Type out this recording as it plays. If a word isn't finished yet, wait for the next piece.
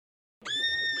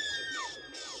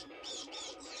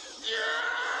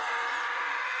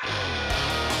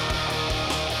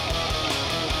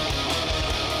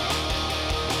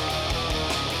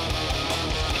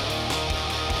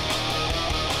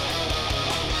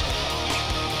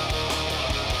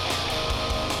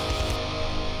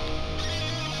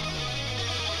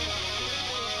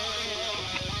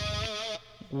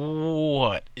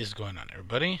is going on,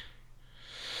 everybody?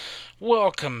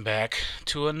 Welcome back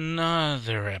to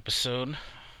another episode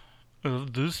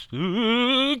of the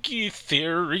Spooky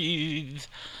Theories.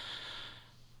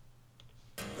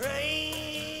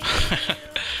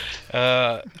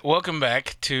 Welcome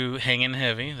back to Hangin'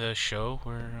 Heavy, the show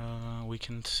where we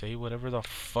can say whatever the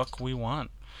fuck we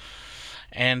want.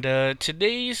 And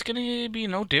today's gonna be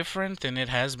no different than it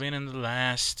has been in the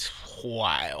last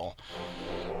while.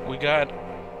 We got,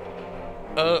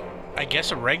 I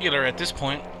guess a regular at this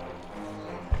point.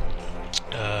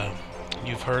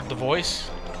 You've heard the voice.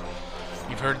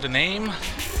 You've heard the name.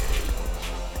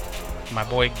 My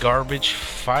boy Garbage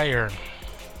Fire.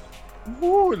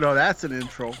 Ooh, no, that's an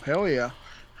intro. Hell yeah.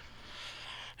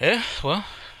 Yeah, well,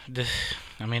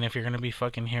 if you're gonna be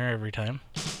fucking here every time.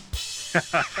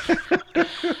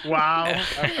 Wow.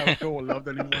 I don't love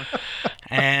that anymore.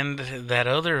 And that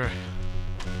other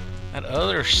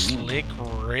slick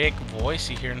Rick voice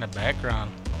you hear in the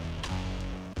background.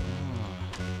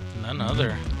 None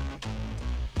other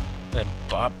than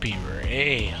Bobby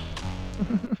Ray.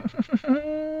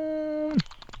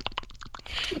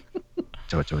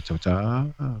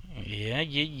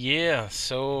 Yeah.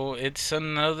 So it's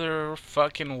another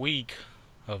fucking week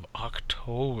of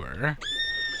October.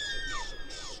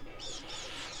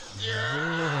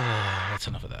 That's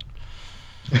enough of that.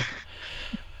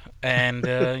 And,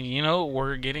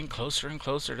 we're getting closer and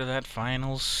closer to that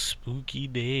final spooky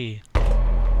day.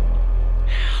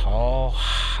 All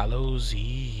Hallows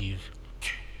Eve.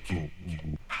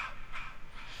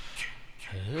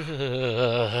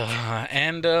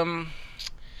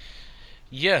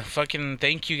 Fucking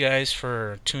thank you guys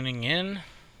for tuning in.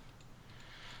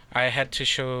 I had to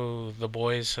show the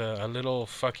boys a little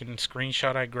fucking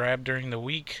screenshot I grabbed during the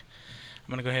week. I'm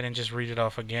gonna go ahead and just read it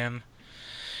off again.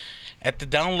 At the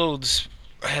downloads,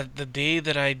 at the day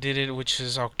that I did it, which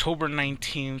is October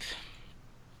 19th,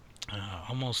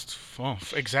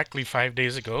 exactly 5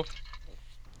 days ago,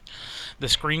 the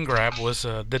screen grab was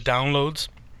the downloads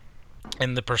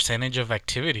and the percentage of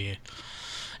activity.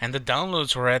 And the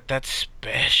downloads were at that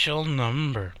special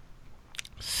number,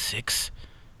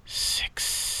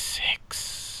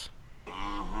 666.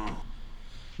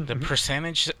 The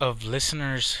percentage of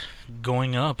listeners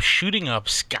going up, shooting up,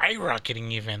 skyrocketing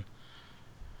even.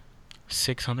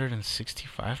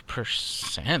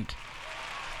 665%.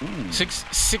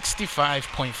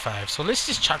 65.5. So let's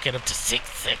just chalk it up to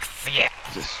 66. Yeah.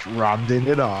 Just rounding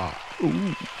it off.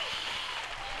 Ooh.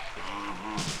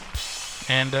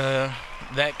 And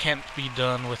that can't be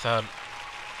done without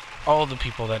all the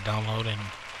people that download and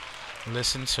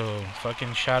listen. So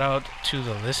fucking shout out to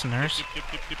the listeners.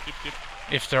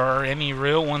 If there are any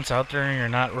real ones out there and you're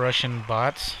not Russian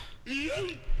bots,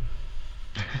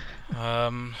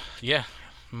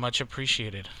 much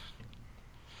appreciated.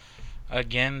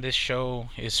 Again, this show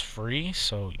is free,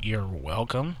 so you're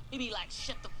welcome. He be like,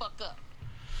 shut the fuck up.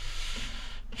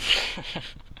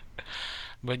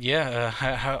 But yeah,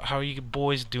 how are you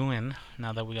boys doing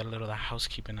now that we got a little of the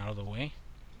housekeeping out of the way?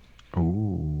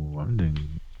 Ooh, I'm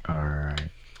doing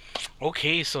alright.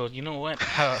 Okay, so you know what?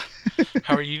 How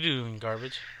are you doing,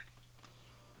 Garbage?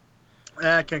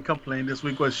 I can't complain. This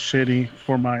week was shitty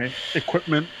for my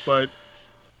equipment, but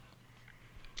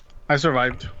I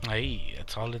survived. Hey,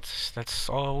 that's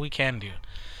all we can do.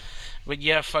 But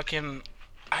yeah, fucking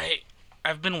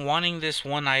I've been wanting this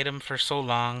one item for so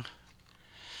long.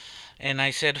 And I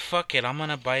said, fuck it, I'm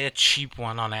gonna buy a cheap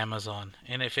one on Amazon.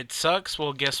 And if it sucks,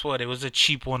 well, guess what? It was a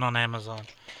cheap one on Amazon.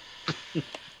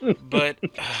 But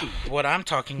what I'm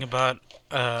talking about,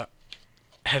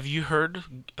 have you heard,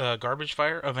 Garbage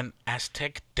Fire, of an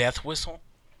Aztec death whistle?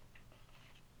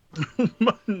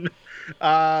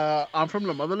 I'm from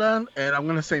the motherland, and I'm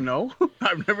gonna say no.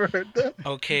 I've never heard that.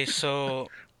 Okay, so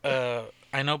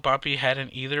I know Boppy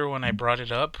hadn't either when I brought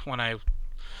it up.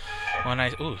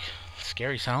 Ooh,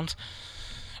 scary sounds.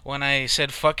 When I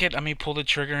said fuck it, let me pull the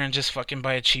trigger and just fucking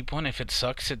buy a cheap one. If it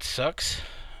sucks, it sucks.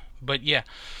 But yeah,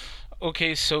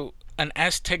 okay, so an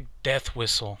Aztec death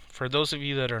whistle. For those of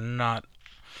you that are not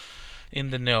in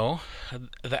the know,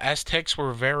 the Aztecs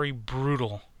were very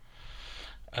brutal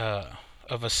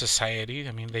of a society.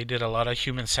 I mean, they did a lot of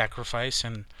human sacrifice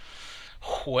and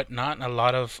whatnot, and a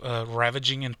lot of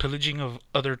ravaging and pillaging of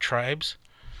other tribes.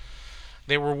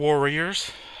 They were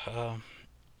warriors,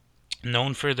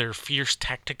 known for their fierce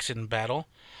tactics in battle.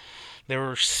 They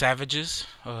were savages,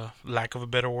 lack of a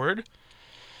better word.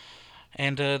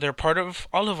 And they're part of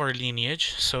all of our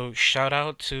lineage, so shout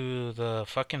out to the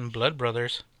fucking Blood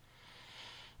Brothers.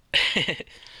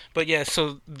 But yeah,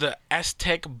 so the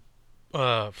Aztec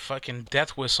fucking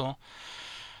death whistle,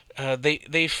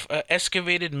 they've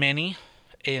excavated many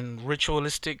in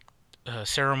ritualistic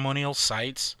ceremonial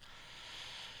sites,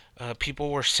 people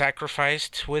were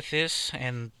sacrificed with this,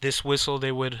 and this whistle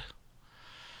they would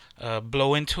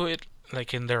blow into it,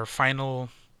 like in their final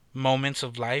moments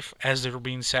of life as they were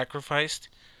being sacrificed.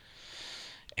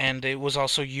 And it was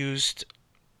also used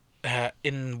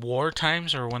in war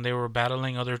times or when they were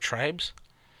battling other tribes.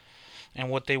 And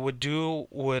what they would do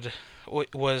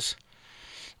was,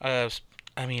 uh,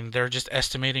 I mean, they're just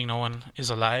estimating no one is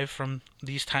alive from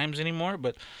these times anymore,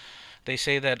 but they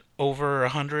say that over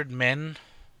 100 men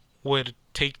would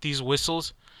take these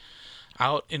whistles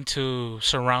out into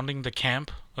surrounding the camp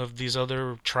of these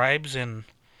other tribes and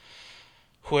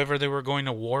whoever they were going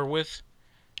to war with,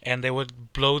 and they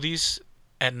would blow these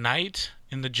at night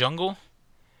in the jungle.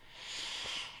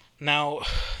 Now,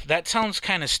 that sounds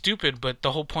kind of stupid, but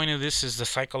the whole point of this is the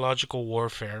psychological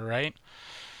warfare, right?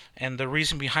 And the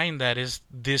reason behind that is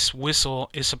this whistle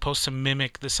is supposed to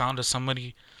mimic the sound of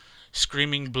somebody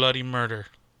screaming bloody murder.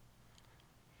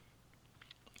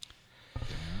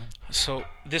 So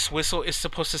this whistle is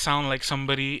supposed to sound like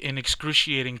somebody in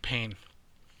excruciating pain.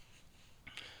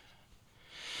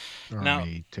 Or Now-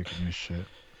 me taking your shit.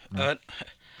 Uh,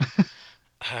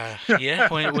 yeah,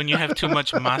 when you have too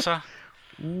much masa,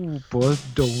 Ooh,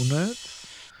 both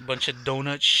donuts. bunch of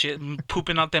donut shit,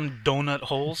 pooping out them donut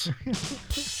holes.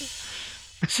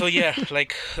 So yeah,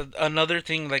 like another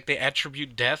thing, like they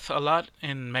attribute death a lot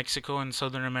in Mexico and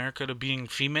Southern America to being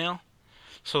female.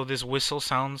 So this whistle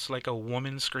sounds like a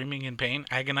woman screaming in pain,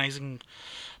 agonizing,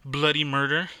 bloody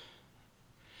murder.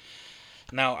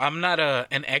 Now, I'm not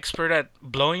an expert at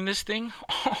blowing this thing.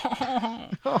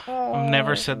 I've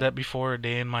never said that before a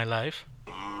day in my life.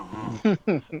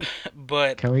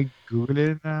 But Can we Google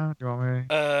it now? Do you want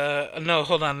me? no,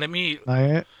 hold on. Let me Not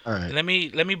yet. All right. let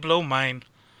me blow mine.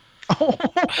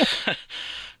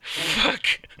 Fuck.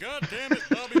 God damn it,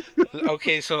 Bobby.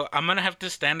 Okay, so I'm gonna have to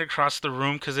stand across the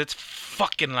room because it's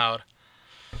fucking loud,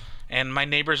 and my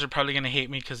neighbors are probably gonna hate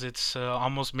me because it's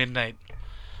almost midnight.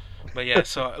 But yeah,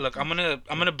 so look, I'm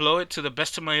gonna blow it to the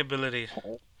best of my ability,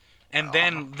 and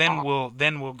then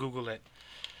we'll Google it.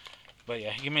 But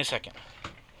yeah, give me a second.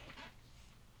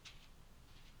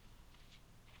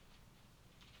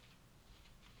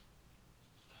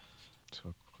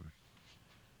 So quick.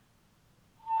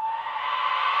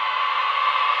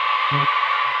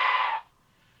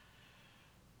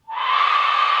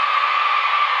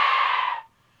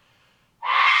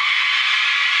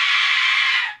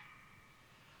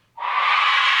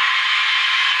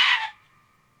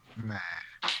 Nah.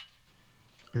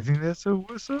 You think that's a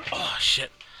whistle? Oh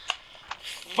shit!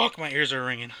 Fuck, my ears are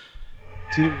ringing.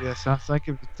 Dude, that sounds like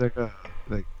if it's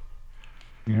like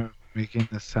you know, making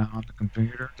the sound on the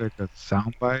computer, like a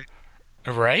sound bite.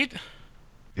 Right?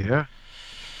 Yeah.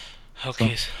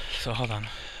 Okay, so hold on.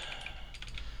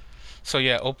 So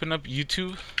yeah, open up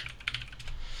YouTube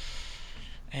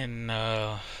and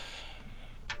now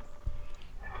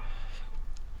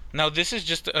this is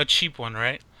just a cheap one,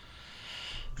 right?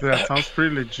 That sounds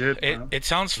pretty legit, man. It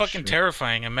sounds fucking Shit.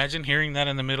 terrifying. Imagine hearing that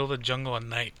in the middle of the jungle at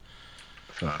night.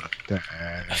 Fuck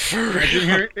that. For Imagine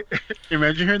real.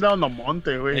 imagine hearing that on the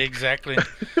monte, wait. Exactly.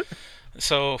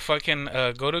 So fucking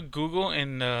go to Google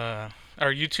and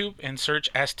or YouTube and search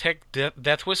Aztec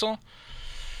death whistle,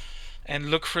 and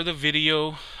look for the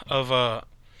video of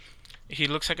he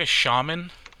looks like a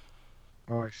shaman.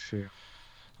 Oh, I see.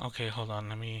 Okay, hold on.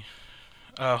 Let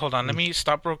me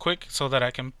stop real quick so that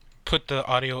I can put the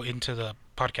audio into the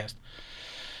podcast.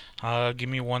 Give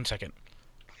me 1 second.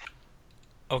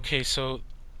 Okay, so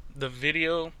the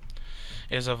video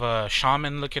is of a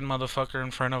shaman-looking motherfucker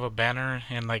in front of a banner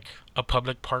in like a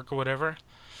public park or whatever.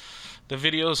 The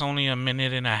video is only a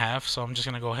minute and a half, so I'm just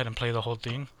gonna go ahead and play the whole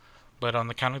thing. But on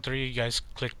the count of three, you guys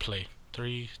click play.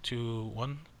 3, 2,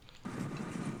 1.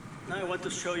 Now I want to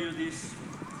show you this.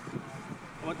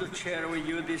 I want to share with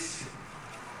you this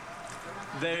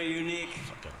very unique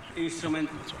instrument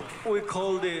we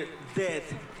call the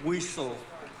death whistle.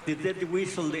 The death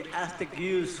whistle the Aztec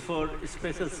use for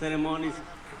special ceremonies,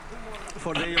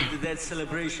 for Day of the Dead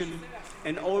celebration,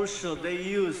 and also they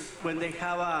use when they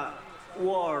have a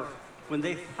war, when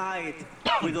they fight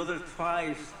with other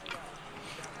tribes.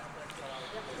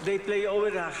 They play over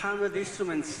 100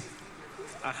 instruments,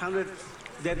 100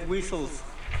 death whistles,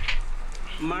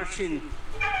 marching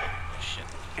Shit.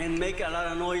 and make a lot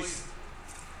of noise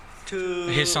to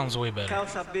His sounds way better,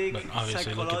 cause a big but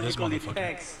obviously look at this psychological motherfucker.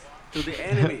 effects to the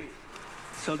enemy.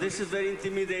 So this is very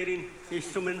intimidating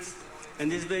instruments,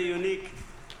 and this is very unique.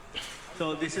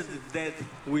 So this is the death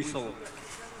whistle.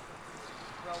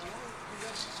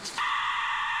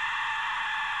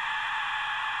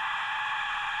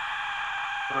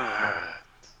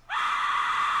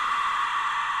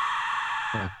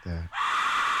 Fuck that.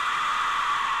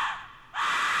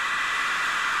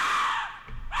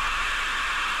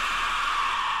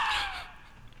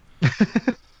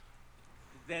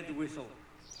 Death whistle.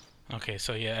 Okay,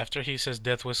 so yeah, after he says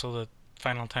death whistle the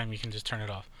final time, you can just turn it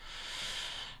off.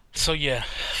 So yeah,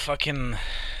 fucking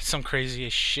some crazy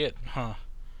as shit, huh?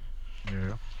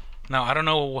 Yeah. Now, I don't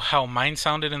know how mine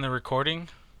sounded in the recording,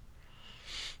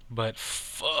 but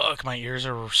fuck, my ears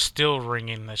are still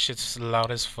ringing. That shit's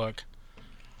loud as fuck.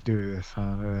 Dude, it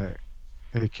sounded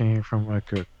like it came from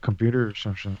like a computer or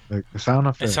something. Like the sound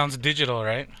It effect. sounds digital,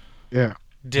 right? Yeah,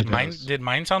 Did it mine does. did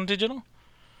mine sound digital?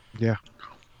 Yeah.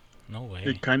 No way.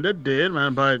 It kind of did,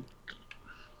 man. But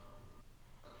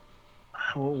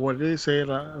what did they say?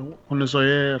 Cuando se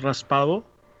oye raspado.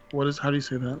 What is? How do you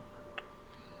say that?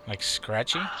 Like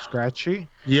scratchy? Scratchy?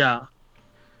 Yeah.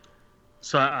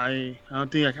 So I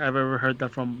don't think I've ever heard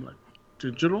that from like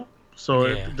digital. So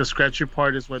Yeah. the scratchy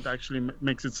part is what actually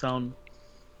makes it sound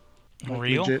like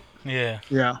Real? legit. Yeah.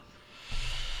 Yeah.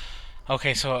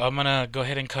 Okay, so I'm gonna go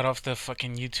ahead and cut off the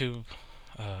fucking YouTube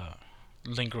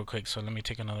link real quick. So let me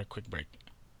take another quick break.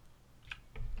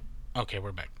 Okay,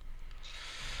 we're back.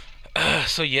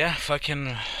 So yeah,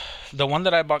 fucking the one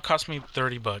that I bought cost me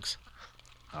 $30.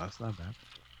 Oh, that's not bad.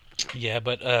 Yeah,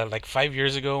 but like 5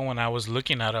 years ago when I was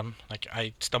looking at them, like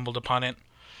I stumbled upon it.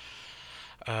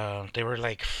 They were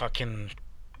like fucking,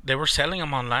 they were selling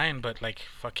them online, but like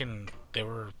fucking, they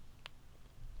were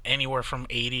anywhere from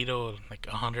 80 to like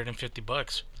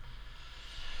 $150.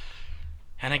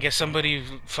 And I guess somebody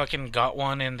fucking got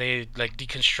one and they like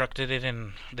deconstructed it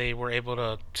and they were able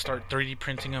to start 3D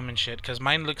printing them and shit. Cause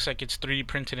mine looks like it's 3D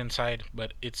printed inside,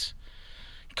 but it's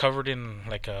covered in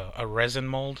like a resin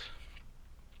mold.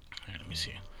 Alright, let me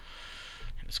see.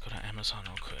 Let's go to Amazon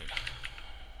real quick.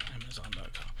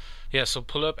 Amazon.com. Yeah, so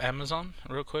pull up Amazon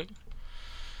real quick.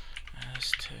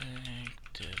 Aztec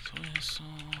Death Whistle.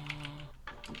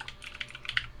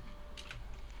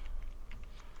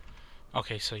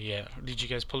 Okay, so yeah, did you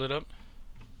guys pull it up?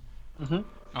 Mhm.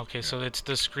 Okay, so it's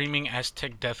the Screaming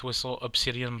Aztec Death Whistle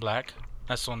Obsidian Black.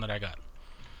 That's the one that I got.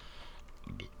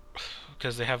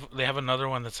 Because they have another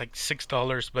one that's like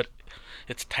 $6, but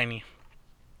it's tiny.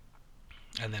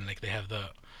 And then like they have the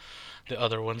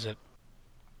other ones that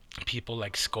people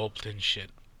like sculpt and shit,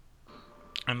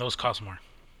 and those cost more.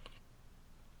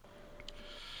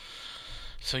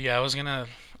 So yeah,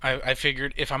 I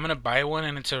figured if I'm gonna buy one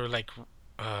and it's a like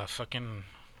fucking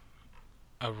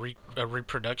a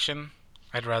reproduction,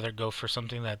 I'd rather go for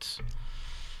something that's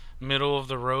middle of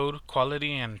the road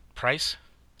quality and price.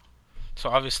 So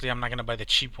obviously I'm not gonna buy the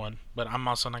cheap one, but I'm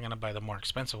also not gonna buy the more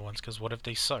expensive ones because what if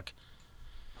they suck?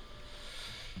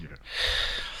 Yeah.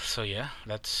 So yeah,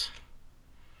 that's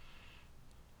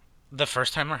the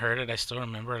first time I heard it. I still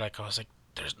remember, like I was like,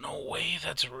 "There's no way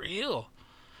that's real."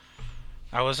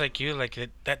 I was like you, like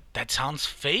that sounds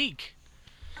fake.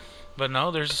 But no,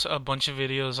 there's a bunch of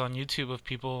videos on YouTube of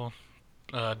people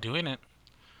doing it,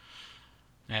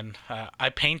 and I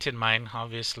painted mine.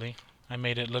 Obviously, I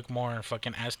made it look more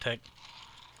fucking Aztec.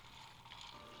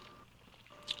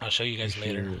 I'll show you You guys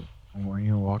later. should, when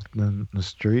you walk the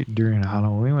street during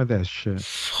Halloween with that shit.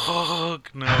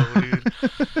 Fuck no, dude.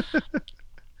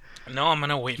 No, I'm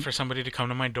gonna wait for somebody to come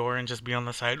to my door and just be on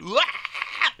the side.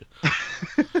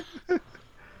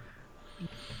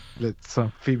 Let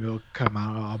some female come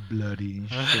out all bloody and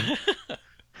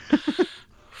shit.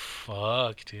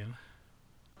 Fuck, dude.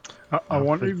 I I'll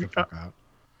wonder freak if the you, fuck out.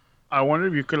 I wonder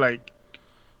if you could like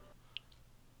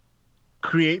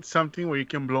create something where you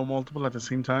can blow multiple at the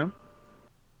same time.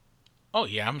 Oh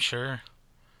yeah, I'm sure.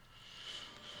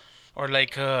 Or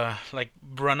like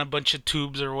run a bunch of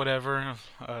tubes or whatever,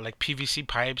 like PVC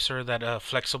pipes or that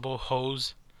flexible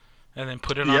hose, and then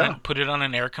Yeah. put it on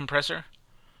an air compressor.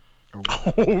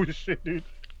 Oh shit, dude.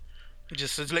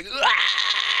 Just it's like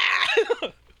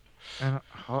And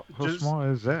how Just- small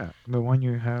is that? The one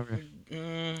you have,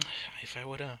 if I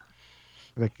would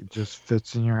like it just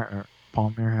fits in your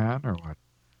palm of your hand or what?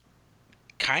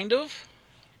 kind of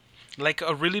like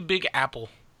a really big apple.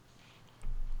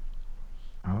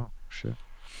 Oh shit.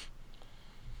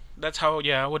 That's how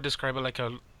I would describe it,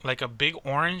 like a big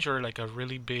orange or like a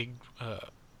really big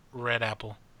red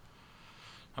apple.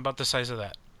 About the size of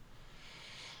that.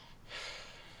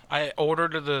 I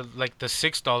ordered the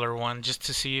 $6 one just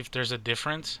to see if there's a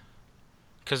difference.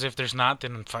 Cause if there's not,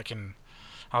 then fucking,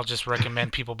 I'll just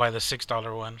recommend people buy the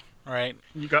 $6 one. Right?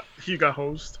 You got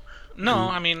hosed. No,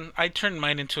 I mean I turned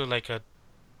mine into like a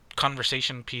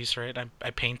conversation piece. Right? I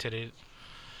painted it.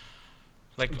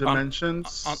 Like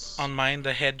Dimensions. on mine,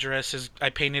 the headdress is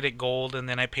I painted it gold, and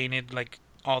then I painted like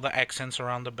all the accents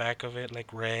around the back of it,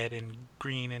 like red and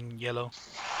green and yellow.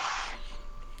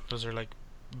 Those are like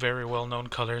very well known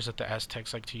colors that the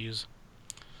Aztecs like to use.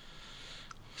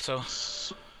 So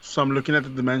So I'm looking at the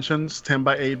dimensions: 10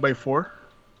 by 8 by 4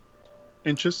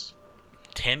 inches.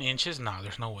 10 inches? Nah,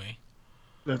 there's no way.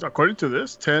 That's according to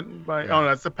this 10 by. Yeah. Oh,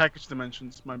 that's the package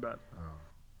dimensions. My bad. Oh.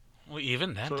 Well,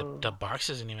 even that, So- the box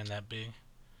isn't even that big.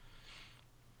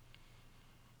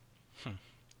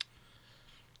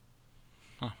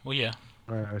 Huh. Well, yeah.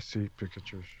 I see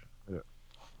pictures. Yeah.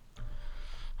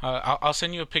 I'll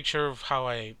send you a picture of how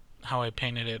I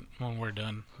painted it when we're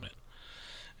done. But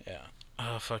yeah,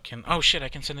 fucking. Oh shit! I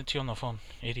can send it to you on the phone.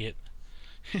 Idiot.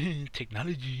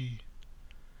 Technology.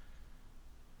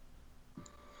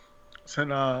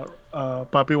 Send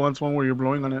Papi wants one where you're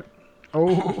blowing on it.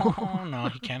 Oh. Oh no,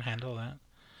 he can't handle that.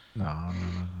 No.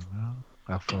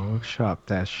 I Photoshop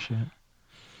that shit.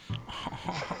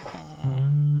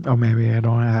 Oh, maybe I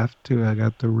don't have to. I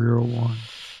got the real one.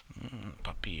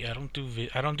 Papi,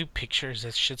 I don't do pictures.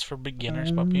 That shit's for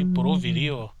beginners, papi. Puro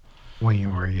video. When you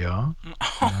were young.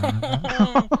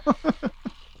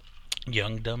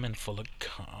 Young, dumb, and full of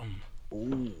cum.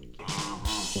 Ooh.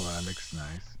 Well, that looks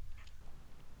nice.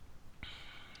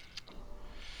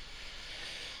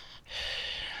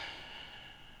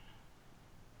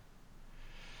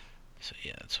 So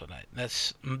yeah,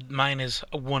 mine is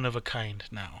a one of a kind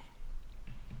now.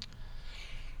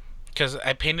 Cause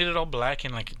I painted it all black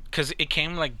and like, cause it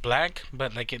came like black,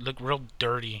 but like it looked real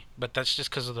dirty. But that's just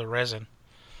cause of the resin.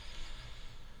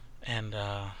 And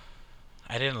I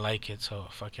didn't like it, so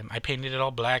fucking I painted it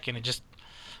all black and it just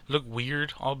looked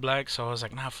weird, all black. So I was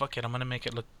like, nah, fuck it, I'm gonna make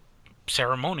it look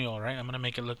ceremonial, right? I'm gonna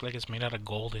make it look like it's made out of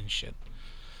gold and shit.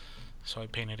 So I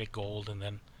painted it gold, and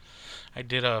then I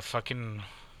did a fucking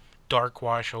dark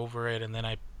wash over it, and then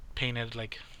I painted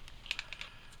like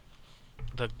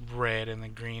the red and the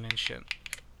green and shit.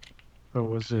 But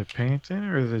was it painting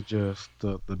or is it just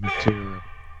the material?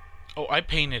 Oh, I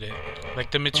painted it.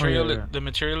 Like the material, yeah. the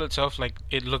material itself, like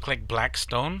it looked like black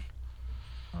stone,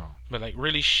 Oh. but like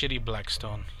really shitty black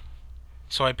stone.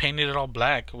 So I painted it all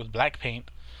black with black paint,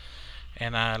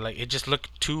 and like it just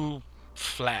looked too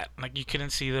flat. Like you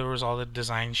couldn't see there was all the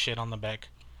design shit on the back.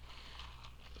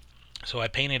 So I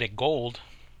painted it gold,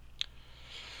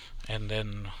 and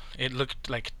then it looked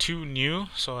like too new.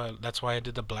 So that's why I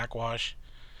did the black wash.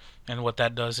 And what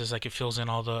that does is like it fills in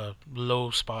all the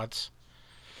low spots,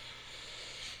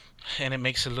 and it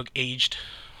makes it look aged.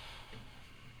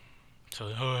 So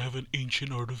I have an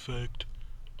ancient artifact.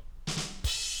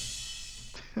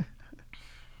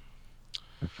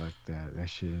 Fuck that. That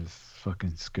shit is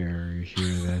fucking scary.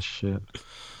 Hear that shit.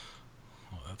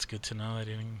 Well, that's good to know. I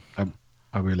didn't.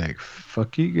 I'll be like,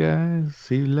 fuck you guys.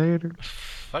 See you later.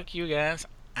 Fuck you guys.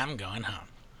 I'm going home.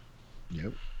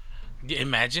 Yep.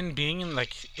 Imagine being in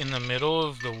the middle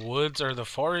of the woods or the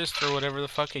forest or whatever the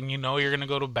fuck, and you know you're gonna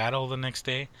go to battle the next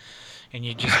day, and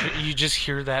you just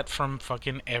hear that from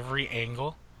fucking every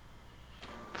angle.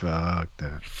 Fuck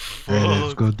that. Hey,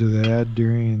 let's go do that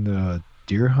during the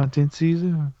deer hunting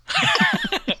season.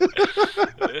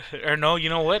 Or no, you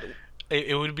know what?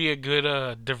 It would be a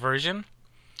good diversion.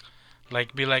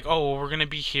 Like, be like, oh, well, we're gonna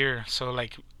be here, so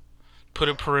like, put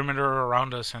a perimeter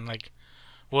around us, and like,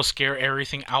 we'll scare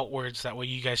everything outwards. That way,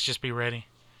 you guys just be ready.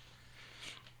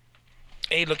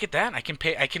 Hey, look at that! I can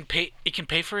pay. It can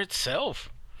pay for itself.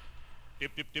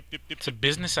 It's a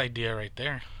business idea right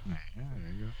there. Yeah,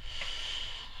 there you go.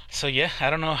 So yeah, I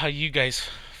don't know how you guys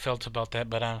felt about that,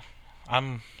 but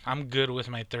I'm good with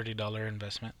my $30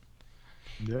 investment.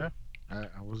 Yeah. I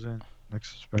wasn't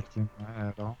expecting that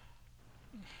at all.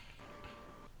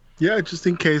 Yeah, just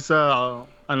in case. And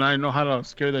I know how to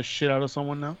scare the shit out of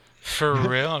someone now. For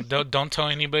real, don't tell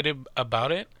anybody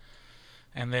about it,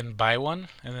 and then buy one,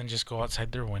 and then just go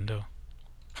outside their window.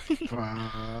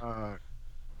 Fuck.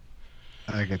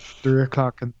 Like at 3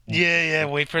 o'clock in the Yeah.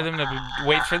 Wait for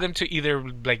them to either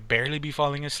like barely be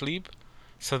falling asleep,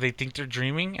 so they think they're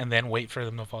dreaming, and then wait for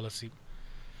them to fall asleep.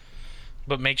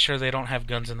 But make sure they don't have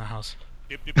guns in the house.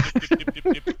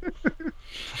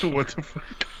 What the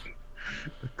fuck?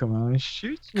 come out and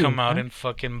shoot you. Come out man. and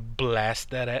fucking blast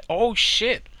that at. Oh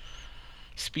shit!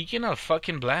 Speaking of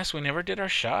fucking blast, we never did our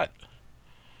shot.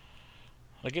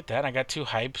 Look at that! I got too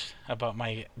hyped about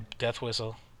my death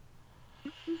whistle.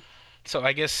 So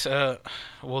I guess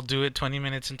we'll do it 20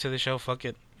 minutes into the show. Fuck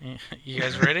it. You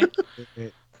guys ready? Do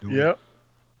it. Yep.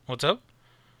 What's up?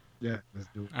 Yeah, let's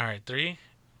do it. All right, 3,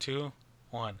 2,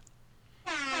 1.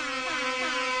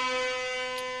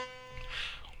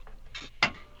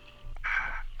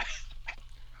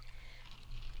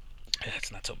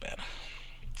 That's not so bad.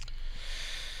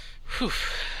 Whew.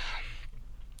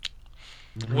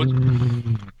 What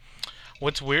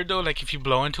What's weird though, like if you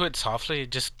blow into it softly,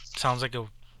 it just sounds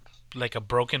like a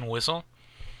broken whistle.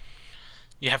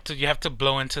 You have to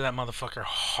blow into that motherfucker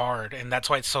hard, and that's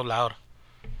why it's so loud.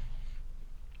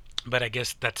 But I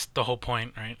guess that's the whole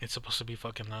point, right? It's supposed to be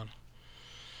fucking loud.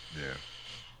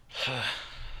 Yeah.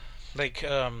 Like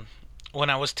when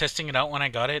I was testing it out when I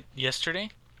got it yesterday,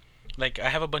 like I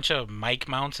have a bunch of mic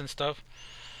mounts and stuff,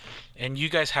 and you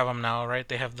guys have them now, right?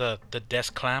 They have the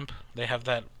desk clamp. They have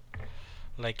that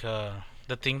like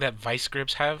the thing that vice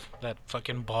grips have, that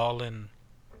fucking ball and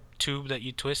tube that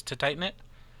you twist to tighten it.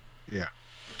 Yeah.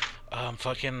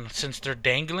 Fucking since they're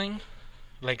dangling,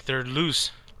 like they're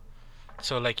loose.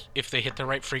 So like if they hit the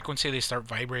right frequency, they start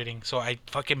vibrating. So I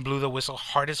fucking blew the whistle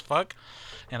hard as fuck,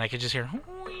 and I could just hear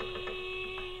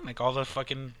like all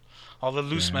the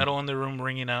loose Yeah. metal in the room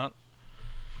ringing out.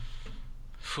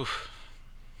 Whew.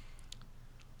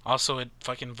 Also, it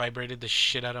fucking vibrated the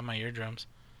shit out of my eardrums.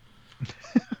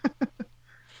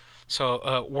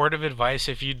 So, word of advice: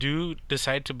 if you do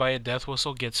decide to buy a death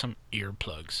whistle, get some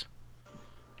earplugs.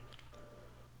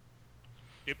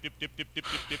 Dip, dip, dip, dip, dip,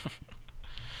 dip, dip.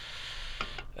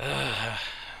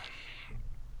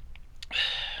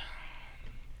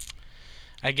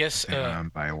 I guess I want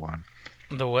to buy one.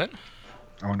 the what?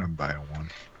 I want to buy one.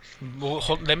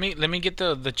 Well, let me get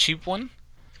the cheap one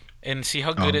and see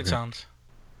how good it Okay. sounds.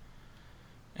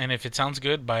 And if it sounds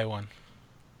good, buy one.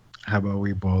 How about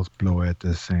we both blow at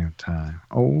the same time?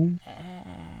 Oh.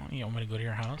 Oh, you want me to go to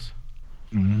your house?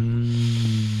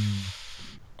 Mm.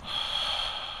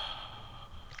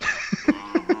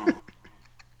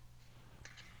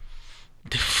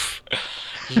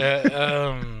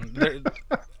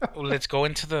 Let's go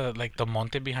into the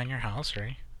monte behind your house,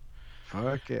 right?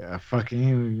 Fuck yeah.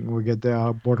 Fucking, we get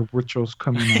the border patrols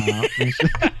coming out and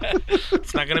shit.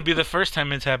 It's not gonna be the first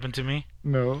time it's happened to me.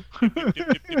 No. Dip,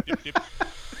 dip, dip, dip, dip.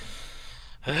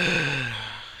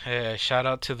 Shout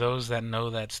out to those that know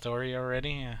that story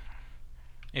already.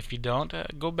 If you don't,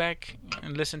 go back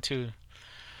and listen Yeah.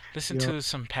 to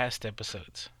some past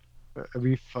episodes. It'd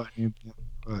be funny.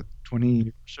 What, 20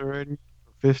 years already?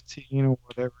 15 or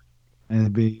whatever. And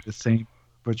it'd be the same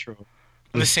patrol.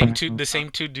 The This same time, two, the same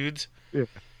two dudes. Yeah.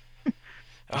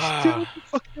 Ah, Still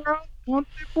fucking around, one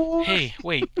boy. hey,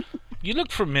 wait, you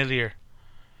look familiar.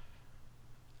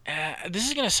 This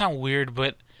is gonna sound weird,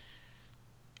 but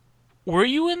were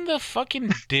you in the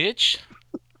fucking ditch,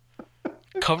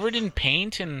 covered in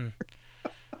paint and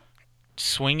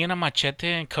swinging a machete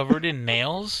and covered in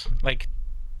nails, like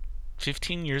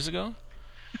 15 years ago?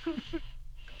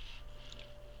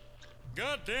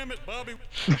 God damn it, Bobby.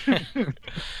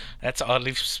 That's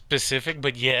oddly specific,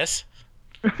 but yes.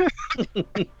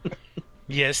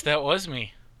 Yes, that was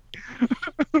me.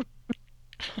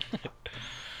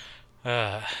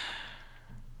 uh,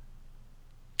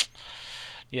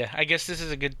 yeah, I guess this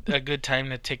is a good time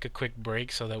to take a quick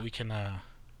break so that we can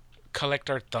collect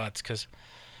our thoughts, because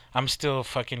I'm still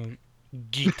fucking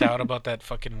geeked out about that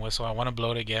fucking whistle. I want to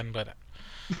blow it again, but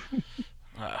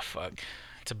fuck,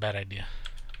 it's a bad idea.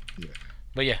 Yeah.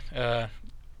 But yeah,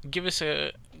 give us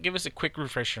a quick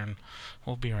refresher, and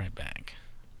we'll be right back.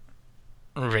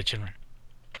 Rich and Rare.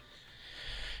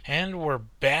 And we're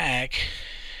back,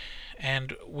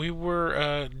 and we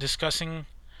were discussing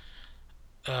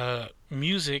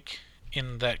music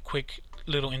in that quick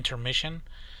little intermission.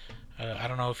 I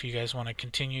don't know if you guys want to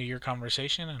continue your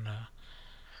conversation, and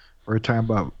We're talking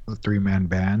about the 3-man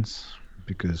bands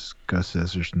because Gus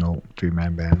says there's no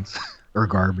 3-man bands or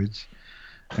garbage.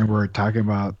 And we're talking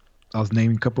about, I was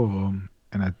naming a couple of them,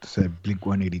 and I said Blink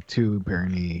 182.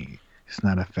 Apparently, he's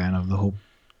not a fan of the whole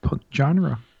punk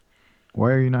genre.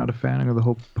 Why are you not a fan of the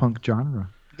whole punk genre?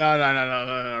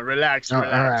 No. Relax, Oh,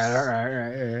 relax. all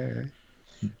right.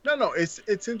 No.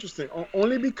 It's interesting.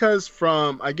 Only because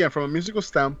from a musical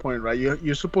standpoint, right?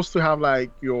 You're supposed to have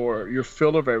like your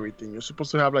feel of everything. You're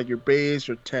supposed to have like your bass,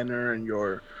 your tenor, and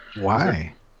your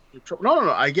Why?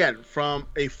 no. Again, from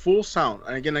a full sound,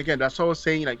 and again, that's what I was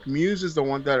saying. Like Muse is the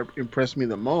one that impressed me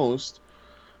the most,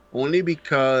 only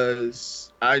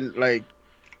because I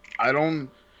don't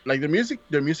like the music.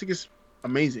 Their music is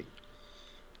amazing.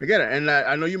 I get it, and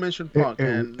I know you mentioned punk,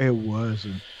 and It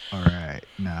wasn't. All right.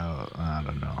 No, I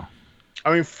don't know.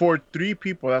 I mean for three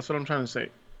people, that's what I'm trying to say.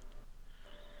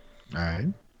 All right.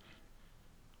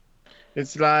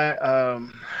 It's like Oh.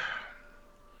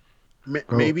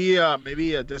 maybe a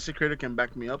desecrator can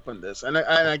back me up on this. And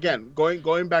again,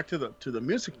 going back to the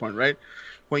music point, right?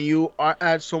 When you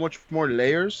add so much more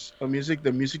layers of music,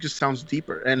 the music just sounds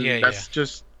deeper, and Yeah, that's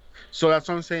just so that's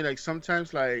what I'm saying. Like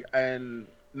sometimes,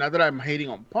 not that I'm hating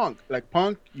on punk, like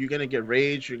punk, you're gonna get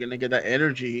rage, you're gonna get that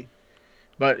energy,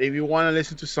 But if you want to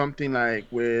listen to something like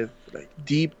with like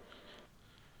deep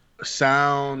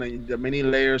sound and the many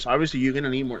layers, obviously you're gonna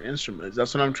need more instruments.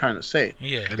 That's what I'm trying to say.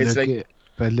 Yeah, But It's look like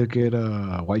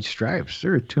at White Stripes.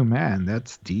 They're a two man.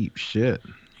 That's deep shit.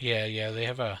 yeah. They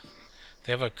have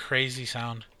a crazy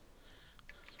sound.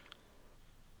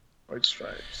 White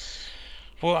Stripes.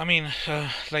 Well, I mean,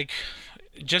 like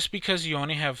just because you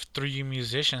only have three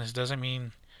musicians doesn't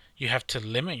mean you have to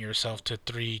limit yourself to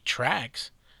three tracks.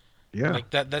 Yeah. Like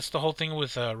that's the whole thing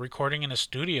with recording in a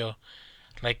studio.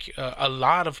 Like a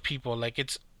lot of people, like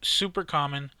it's super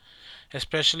common,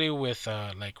 especially with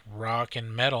like rock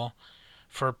and metal,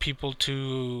 for people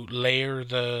to layer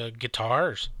the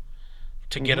guitars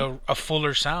to get Hmm. a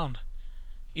fuller sound.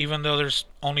 Even though there's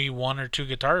only one or two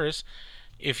guitarists,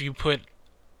 if you put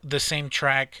the same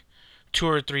track two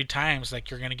or three times, like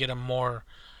you're gonna get a more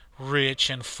rich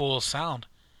and full sound.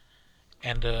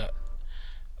 And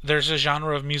there's a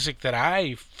genre of music that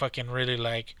I fucking really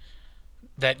like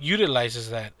that utilizes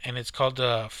that, and it's called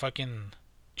fucking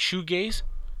shoegaze.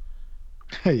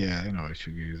 Yeah, I know what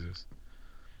shoegaze is.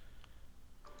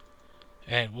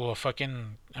 And well,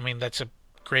 fucking, I mean, that's a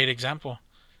great example.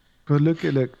 But look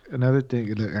another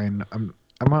thing. Look,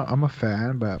 I'm a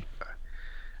fan, but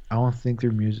I don't think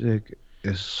their music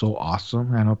is so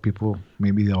awesome. I know people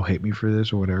maybe they'll hate me for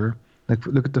this or whatever. Like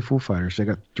look at the Foo Fighters. They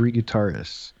got three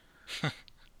guitarists,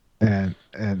 and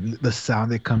the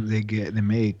sound they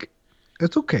make.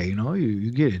 It's okay, you know.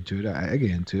 You get into it. I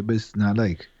get into it, but it's not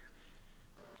like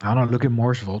I don't know. Look at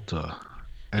Mars Volta.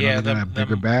 I know Yeah, they got a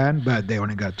bigger band, but they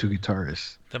only got two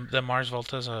guitarists. the Mars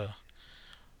Volta's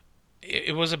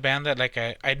it was a band that like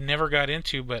I never got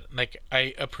into, but like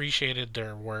I appreciated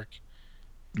their work.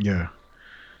 Yeah,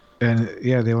 and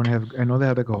yeah, they only have. I know they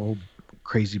have like a whole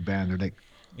crazy band. They're like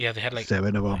Yeah, they had like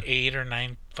seven of them. eight or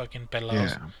nine fucking pedalos.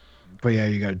 Yeah, but yeah,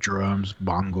 you got drums,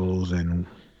 bongos, and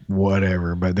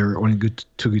whatever. But they're only good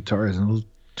two guitars, and those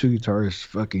two guitars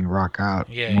fucking rock out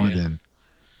Yeah, more yeah. than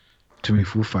too many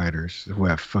Foo Fighters who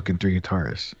have fucking three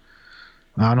guitarists.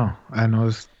 I don't know. I know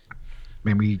it's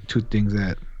maybe two things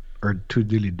that are two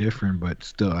really different, but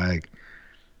still, like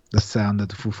the sound that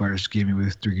the Foo Fighters give me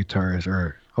with three guitars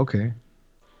are okay.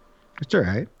 It's all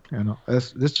right. You know,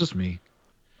 that's just me.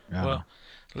 I don't know. Well,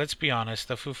 let's be honest.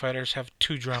 The Foo Fighters have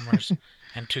two drummers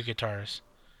and two guitarists.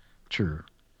 True.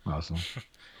 Awesome.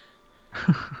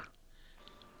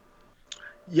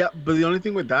 Yeah, but the only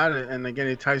thing with that, and again,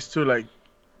 it ties to like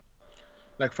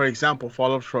for example,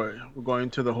 Fall of Troy. We're going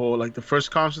to the whole like the first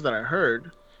concert that I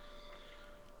heard.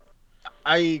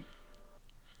 I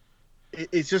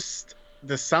it's just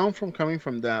the sound from coming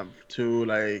from them to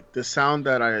like the sound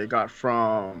that I got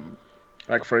from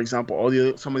like for example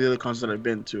some of the other concerts that I've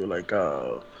been to like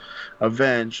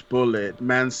Avenged, Bullet,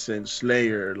 Manson,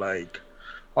 Slayer, like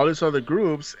all these other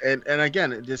groups, and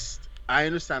again, it just I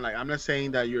understand. Like I'm not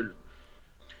saying that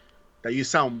you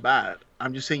sound bad.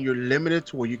 I'm just saying you're limited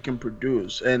to what you can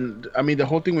produce. And I mean the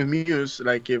whole thing with Muse,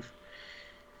 like if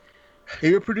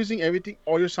you're producing everything,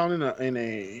 all your sound in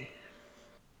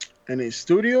a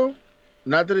studio,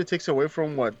 not that it takes away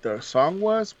from what the song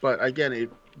was, but again,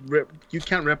 you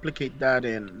can't replicate that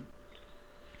in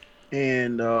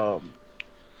on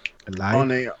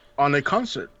Live? a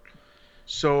concert.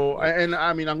 So and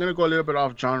I mean I'm gonna go a little bit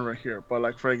off genre here, but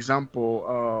like for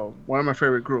example, one of my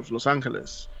favorite groups, Los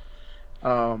Angeles.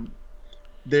 Um,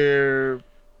 they're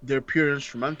they're pure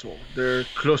instrumental. They're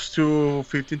close to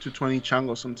 15 to 20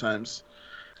 changos sometimes,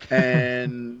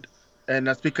 and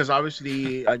that's because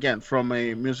obviously again from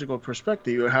a musical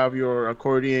perspective you have your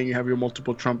accordion, you have your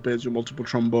multiple trumpets, your multiple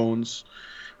trombones,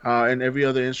 and every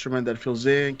other instrument that fills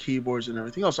in, keyboards and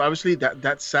everything else. Obviously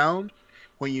that sound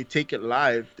when you take it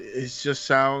live, it just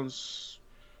sounds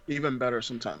even better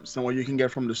sometimes than what you can get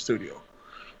from the studio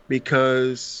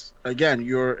because again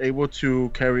you're able to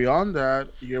carry on that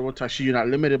you're able to actually you're not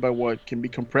limited by what can be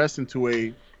compressed into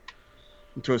a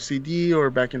CD or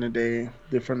back in the day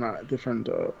different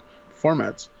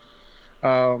formats.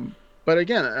 But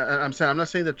again, I'm saying I'm not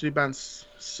saying that three bands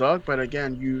suck, but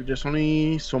again, you there's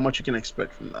only so much you can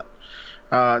expect from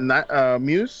that. Not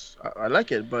Muse, I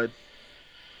like it, but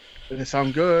they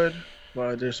sound good,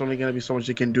 but there's only gonna be so much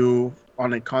you can do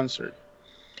on a concert.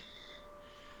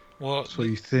 Well, So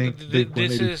you think Blink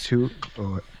this is 182?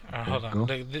 Oh, okay, hold on.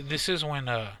 go. This is when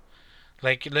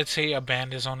like let's say a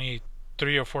band is only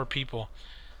three or four people.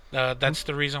 That's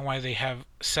the reason why they have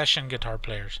session guitar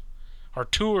players or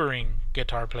touring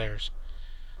guitar players,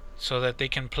 so that they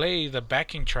can play the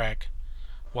backing track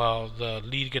while the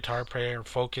lead guitar player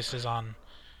focuses on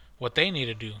what they need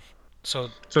to do. So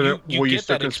So you will you get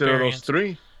still that consider those experience.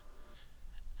 three?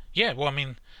 Yeah, well, I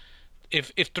mean,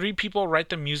 if three people write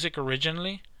the music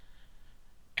originally,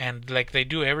 and like they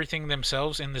do everything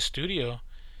themselves in the studio,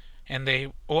 and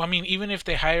I mean, even if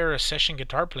they hire a session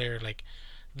guitar player, like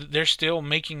they're still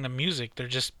making the music. They're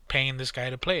just paying this guy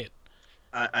to play it.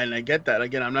 And I get that.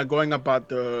 Again, I'm not going about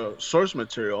the source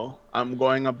material. I'm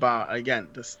going about, again,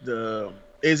 this the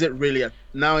is it really a,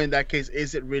 now in that case,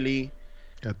 is it really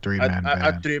A three-man a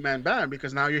band. three-man band?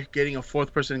 Because now you're getting a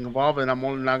fourth person involved, and I'm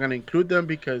only not going to include them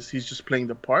because he's just playing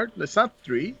the part. That's not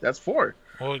three. That's four.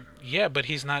 Well, yeah, but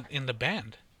he's not in the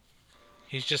band.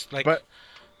 He's just like But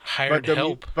hired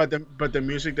help. but the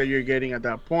music that you're getting at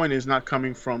that point is not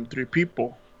coming from three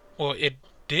people. Well, it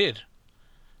did.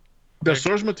 The They're,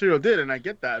 source material did, and I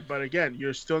get that. But again,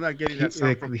 you're still not getting He that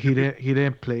sound from he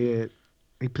didn't play it.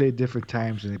 He played different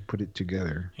times and they put it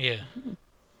together, yeah.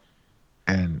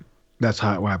 and that's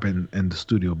how it happened in the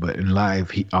studio. But in live,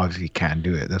 he obviously can't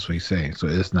do it. That's what he's saying. So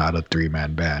it's not a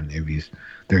three-man band. If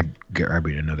they're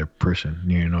grabbing another person,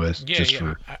 it's Yeah, just yeah.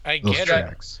 for I those get it.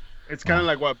 tracks. It's kind of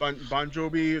like what Bon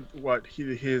Jovi, what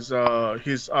his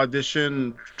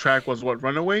audition track was, what,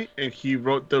 Runaway, and he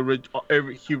wrote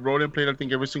he wrote and played, I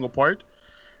think, every single part,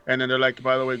 and then they're like,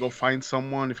 by the way, go find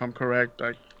someone, if I'm correct,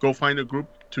 like go find a group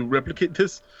to replicate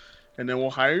this, and then we'll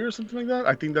hire you or something like that.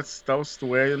 I think that was the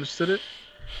way I understood it,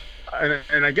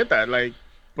 and I get that, like,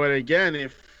 but again,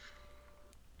 if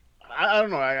I don't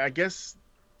know, I guess,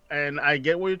 and I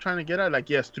get what you're trying to get at, like,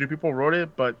 yes, three people wrote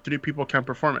it, but three people can't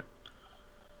perform it.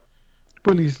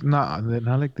 But he's not. They're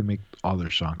not like they make all their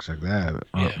songs like that.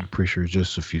 Yeah. I'm pretty sure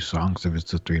just a few songs if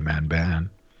it's a three-man band.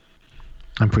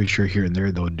 I'm pretty sure here and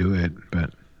there they'll do it,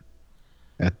 but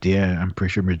at the end, I'm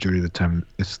pretty sure majority of the time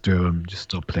it's still them just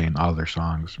still playing all their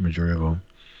songs, majority of them.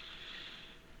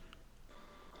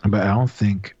 But I don't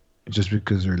think just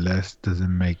because they're less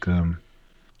doesn't make them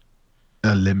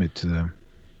a limit to them.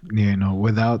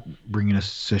 Without bringing a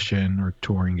session or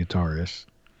touring guitarist.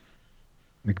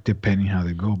 Like depending how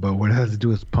they go, but what it has to do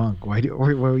with Punk? Why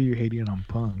were you hating on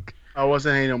Punk? I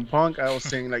wasn't hating on Punk. I was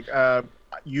saying, like,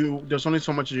 there's only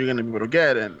so much you're gonna be able to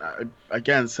get, and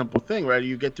again, simple thing, right?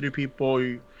 You get three people,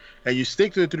 and you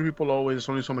stick to the three people always. There's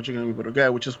only so much you're gonna be able to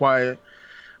get, which is why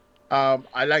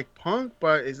I like Punk,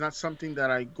 but it's not something that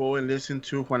I go and listen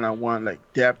to when I want like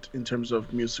depth in terms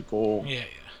of musical Yeah,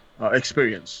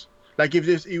 experience. Like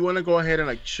if you want to go ahead and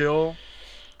like chill,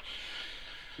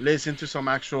 listen to some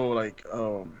actual like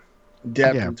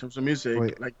depth Yeah. in terms of music,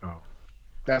 Wait, like oh.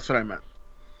 that's what I meant.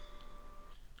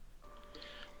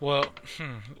 Well,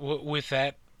 with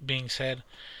that being said,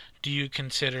 do you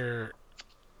consider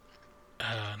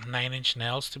Nine Inch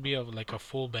Nails to be like a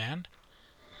full band?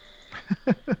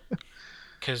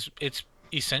 Because it's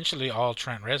essentially all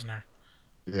Trent Reznor.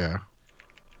 Yeah.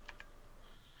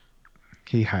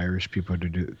 He hires people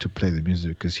to play the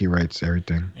music because he writes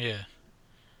everything. Yeah,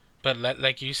 but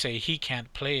like you say, he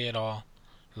can't play it all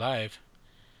live.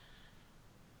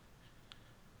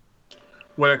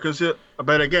 What I consider,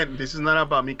 but again, this is not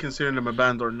about me considering them a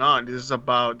band or not. This is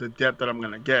about the depth that I'm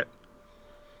gonna get.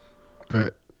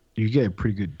 But you get a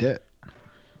pretty good depth.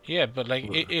 Yeah, but like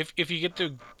if you get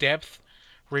the depth,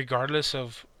 regardless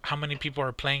of how many people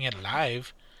are playing it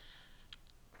live,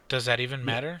 does that even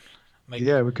matter? Like,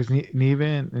 Yeah, because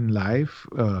even in live,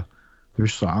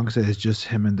 there's songs that it's just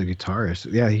him and the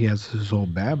guitarist. Yeah, he has his whole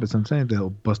band, but sometimes they'll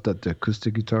bust out the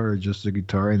acoustic guitar or just the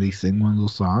guitar and they sing one of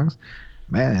those songs.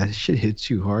 Man, that shit hits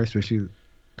you hard, especially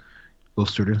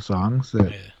those certain songs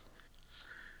that. yeah.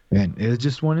 And it's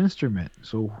just one instrument.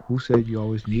 So who said you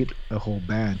always need a whole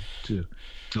band to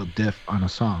feel depth on a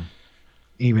song,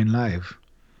 even live?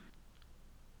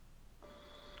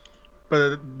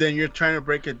 But then you're trying to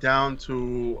break it down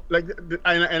to like,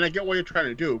 and I get what you're trying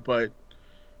to do, but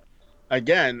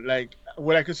again, like,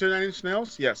 would I consider Nine Inch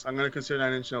Nails? Yes, I'm gonna consider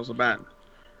Nine Inch Nails a band.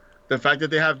 The fact that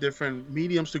they have different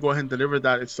mediums to go ahead and deliver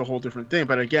that, it's a whole different thing.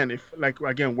 But again,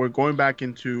 we're going back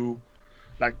into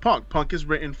like Punk. Punk is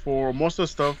written for most of the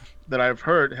stuff that I've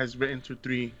heard has written to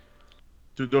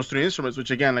those three instruments.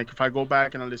 Which again, like if I go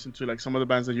back and I listen to like some of the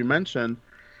bands that you mentioned,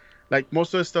 like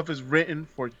most of the stuff is written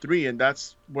for three, and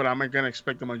that's what I'm gonna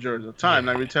expect the majority of the time.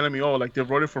 Yeah. Now you're telling me, oh, like they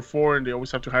wrote it for four and they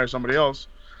always have to hire somebody else.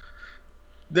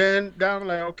 Then I'm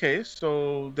like, okay,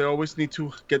 so they always need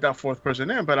to get that fourth person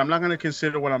in, but I'm not gonna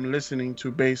consider what I'm listening to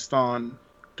based on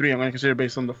three. I'm gonna consider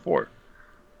based on the four.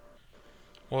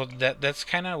 Well, that's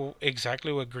kind of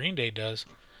exactly what Green Day does.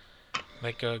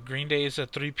 Like Green Day is a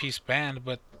three-piece band,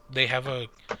 but they have a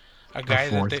guy that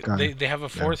fourth guy. they have a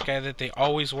fourth guy that they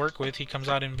always work with. He comes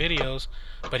out in videos,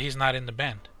 but he's not in the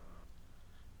band.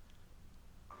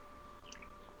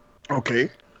 Okay.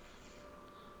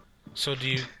 So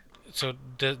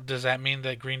does that mean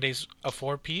that Green Day's a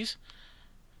four-piece?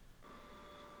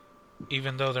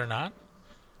 even though they're not.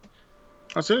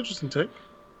 That's an interesting take.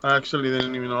 I actually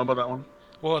didn't even know about that one.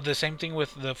 Well, the same thing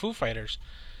with the Foo Fighters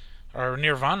or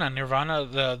Nirvana. Nirvana,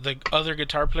 the other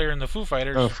guitar player in the Foo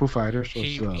Fighters, Foo Fighters was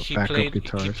he backup played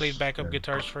guitars. backup Yeah.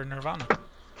 guitars for Nirvana.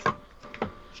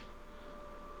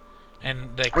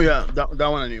 And like Oh yeah, that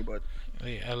one I knew, but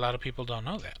a lot of people don't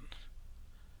know that.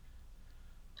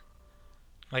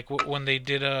 Like when they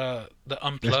did the That's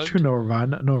true.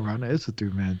 Unplugged. Nirvana is a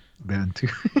three-man band too.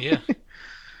 Yeah.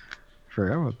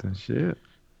 Forgot about that shit.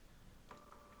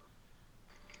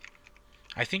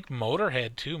 I think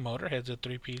Motorhead too. Motorhead's a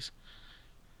three-piece.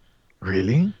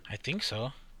 Really? I think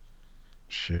so.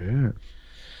 Shit.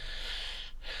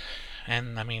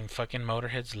 And I mean, fucking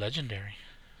Motorhead's legendary.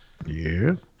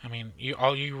 Yeah. I mean,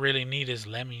 all you really need is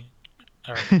Lemmy,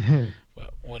 or well,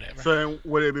 whatever. so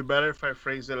would it be better if I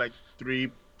phrase it like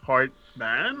 3-part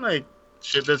band, like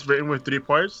shit that's written with 3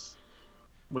 parts?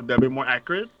 Would that be more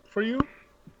accurate for you?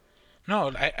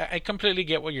 No, I completely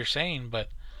get what you're saying, but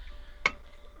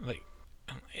like,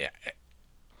 yeah,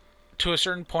 to a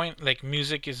certain point, like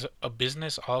music is a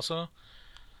business also.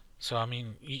 So I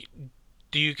mean,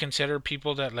 do you consider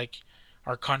people that like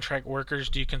are contract workers?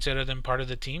 Do you consider them part of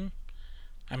the team?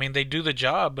 I mean, they do the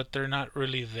job, but they're not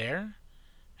really there.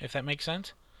 If that makes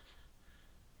sense.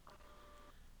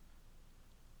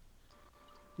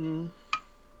 Hmm.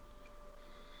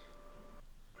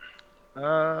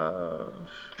 Uh,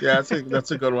 yeah,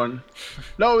 that's a good one.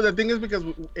 No, the thing is because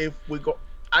if we go,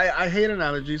 I hate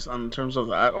analogies on terms of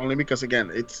that only because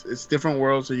again it's different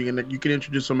worlds, so you can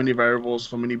introduce so many variables,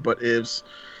 so many but ifs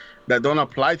that don't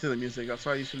apply to the music. That's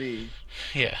why I usually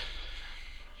Yeah.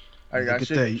 I Look at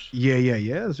actually that.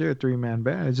 Yeah. They're a three-man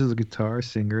band. It's just a guitar,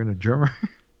 singer, and a drummer.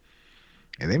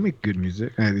 And they make good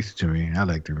music. At least to me, I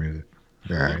like their music.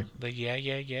 They're alright. The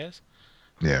yes.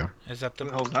 Yeah. Is that what the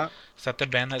the hell's that? is that the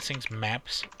band that sings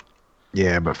Maps?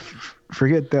 Yeah, but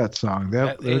forget that song.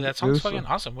 Hey, that song's there's- fucking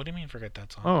awesome. What do you mean forget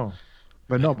that song? Oh,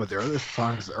 but no, but their other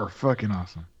songs are fucking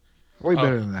awesome. Way Oh,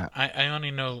 better than that. I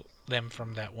only know them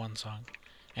from that one song,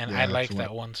 and Yeah, I that's like one-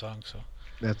 that one song. So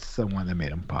That's the one that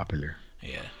made them popular.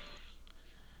 yeah.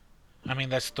 I mean,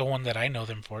 that's the one that I know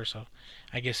them for. So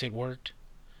I guess it worked.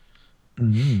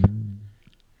 Mm-hmm.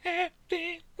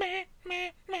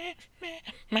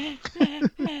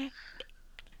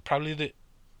 Probably the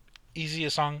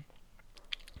easiest song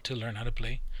to learn how to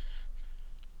play.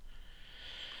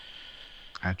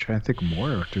 I try to think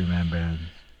more of three-man bands.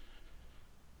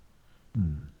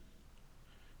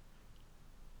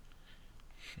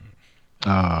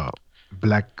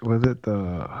 Black was it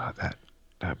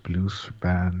that blues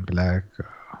band Black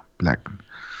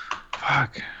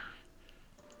fuck.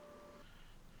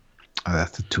 Oh,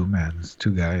 that's the two man. It's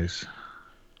two guys.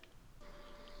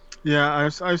 Yeah,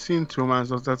 I've seen two man.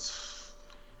 That's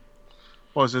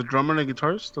what is it? Drummer and a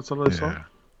guitarist. That's all I saw. Yeah.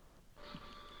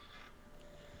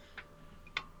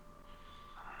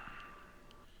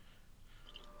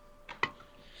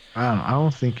 I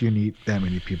don't think you need that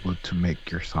many people to make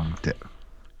your song tip.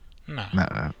 No.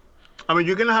 Nah. I mean,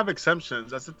 you're gonna have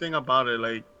exceptions. That's the thing about it.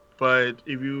 Like, but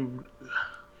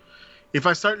if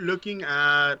I start looking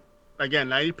at again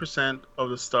 90% of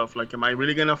the stuff, like, am I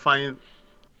really gonna find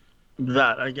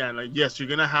that again? Like, yes, you're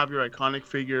gonna have your iconic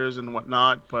figures and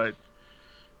whatnot, but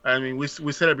I mean, we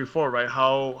said it before, right?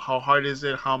 How hard is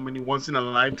it? How many once in a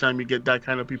lifetime you get that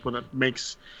kind of people that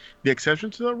makes the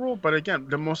exception to that rule? But again,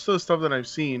 the most of the stuff that I've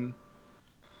seen,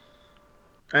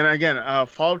 and again,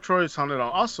 Fall of Troy sounded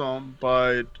awesome,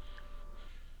 but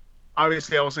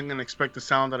obviously I wasn't gonna expect the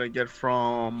sound that I get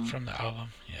from From the album,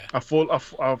 yeah. a full of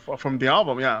from the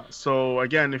album. Yeah. So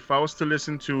again, if I was to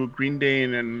listen to Green Day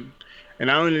and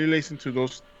I only listen to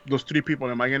those three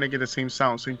people, am I gonna get the same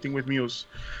sound? Same thing with Muse,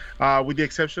 with the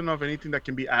exception of anything that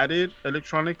can be added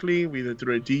electronically, either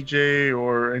through a DJ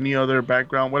or any other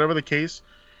background, whatever the case.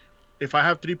 If I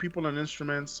have three people on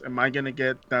instruments, am I gonna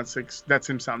get that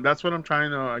same sound? That's what I'm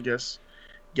trying to, I guess,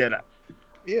 get at.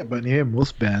 Yeah, but yeah,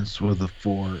 most bands with the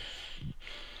four,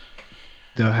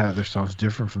 they'll have their songs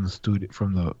different from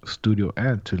the studio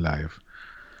and to live.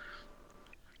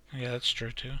 Yeah, that's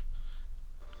true too.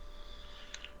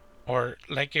 Or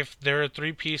like if they're a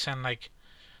three-piece and like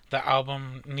the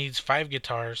album needs 5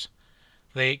 guitars,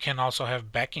 they can also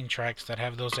have backing tracks that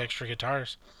have those extra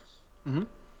guitars.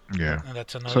 Yeah. And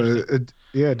that's So another thing.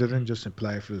 it doesn't just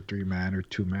apply for the 3-man or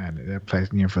 2-man. It applies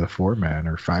for the 4-man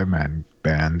or 5-man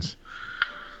bands.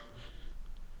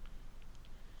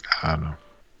 I don't know.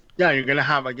 Yeah, you're gonna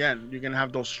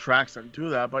have those tracks that do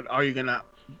that, but are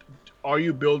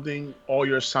you building all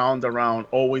your sound around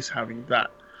always having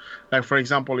that? Like for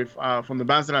example, if from the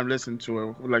bands that I've listened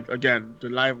to, like again the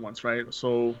live ones, right?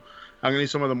 So I'm gonna need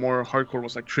some of the more hardcore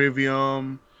ones like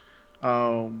Trivium.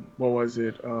 What was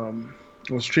it?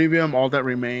 It was Trivium, All That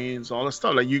Remains, all that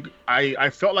stuff. Like I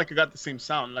felt like I got the same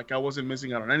sound. Like I wasn't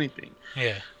missing out on anything.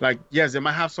 Yeah. Like yes, they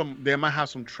might have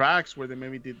some tracks where they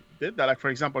maybe did that. Like for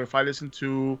example, if I listen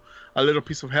to A Little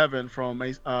Piece of Heaven from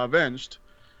Avenged,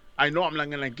 I know I'm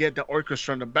not gonna get the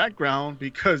orchestra in the background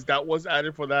because that was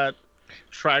added for that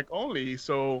track only.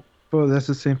 So Well, that's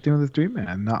the same thing with the three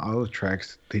man. Not all the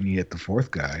tracks they needed the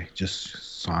fourth guy,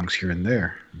 just songs here and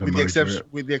there. The with the major, exception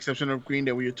with the exception of Green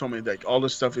Day, where you told me like all the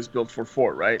stuff is built for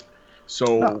four, right? not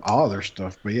So all their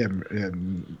stuff, but yeah,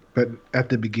 but at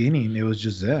the beginning it was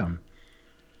just them.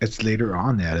 It's later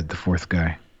on they added the fourth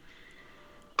guy.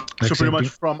 Like so pretty same much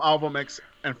thing, from album X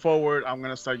and forward, I'm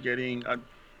gonna start getting.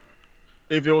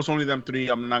 If it was only them three,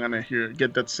 I'm not gonna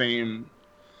get that same.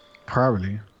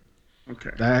 probably.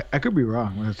 Okay. I could be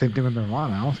wrong. Well, the same thing with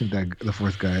Nirvana. I don't think that the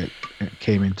fourth guy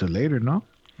came into later. No,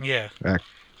 Yeah. Back-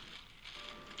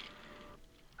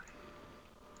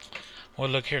 Well,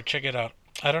 look here, check it out.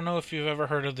 I don't know if you've ever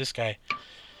heard of this guy.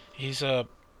 He's a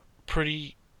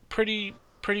pretty, pretty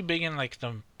big in like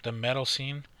the metal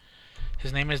scene.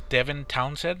 His name is Devin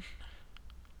Townsend.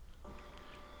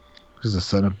 He's the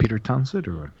son of Peter Townsend,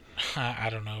 or what? I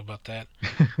don't know about that,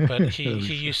 but he Holy he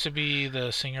shit. used to be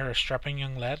the singer of Strapping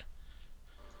Young Lad.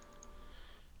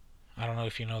 I don't know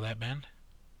if you know that band.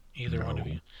 Either one of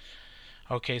No. you.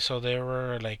 Okay, so there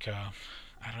were like I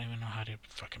don't even know how to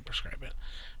fucking prescribe it.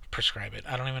 Prescribe it.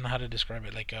 I don't even know how to describe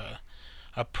it. Like a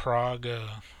prog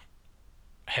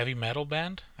heavy metal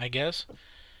band, I guess.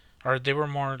 Or they were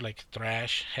more like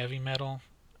thrash heavy metal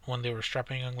when they were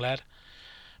Strapping Young Lad.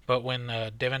 But when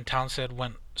Devin Townsend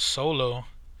went solo,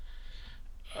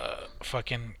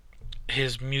 fucking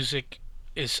his music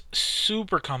is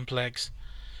super complex.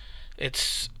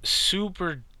 It's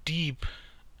super deep,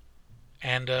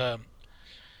 and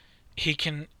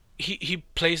he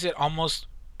plays it almost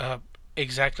uh,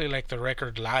 exactly like the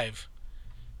record live,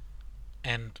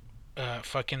 and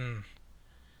fucking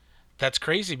that's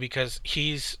crazy because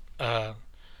he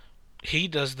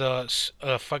does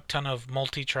the fuck ton of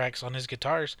multi tracks on his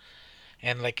guitars,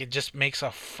 and like it just makes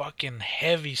a fucking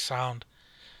heavy sound,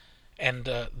 and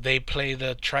they play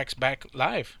the tracks back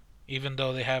live even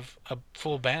though they have a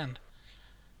full band,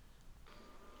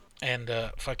 and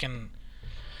fucking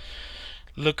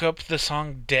look up the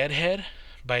song Deadhead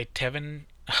by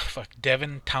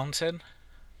Devin Townsend.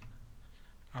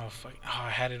 Oh fuck! Oh, I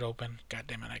had it open. God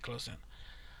damn it! I closed it.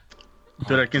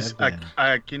 Dude, Oh, I can Devin.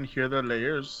 I can hear the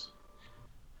layers.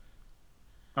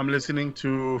 I'm listening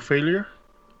to Failure.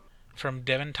 From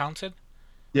Devin Townsend.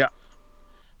 Yeah.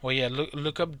 Well, yeah.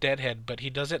 Look up Deadhead, but he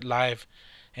does it live,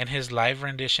 and his live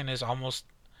rendition is almost.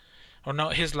 Or no,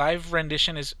 his live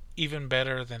rendition is even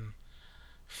better than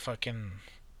fucking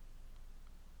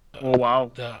Oh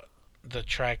wow. the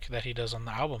track that he does on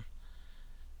the album.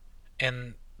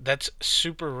 And that's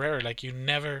super rare. Like you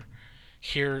never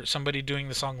hear somebody doing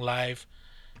the song live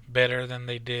better than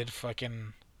they did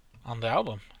fucking on the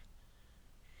album.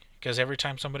 Because every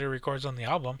time somebody records on the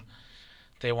album,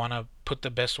 they want to put the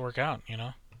best work out, you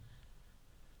know?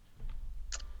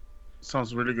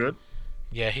 Sounds really good.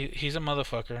 Yeah, he's a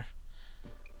motherfucker.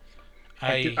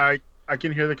 I can I I I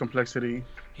can hear the complexity.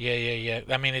 yeah.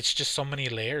 I mean, it's just so many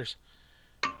layers.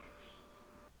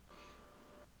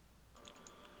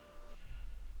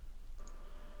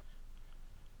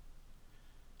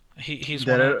 He's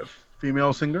one That of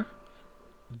female singer?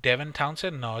 Devin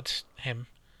Townsend. No, it's him.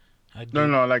 A No,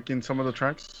 dude. no, like in some of the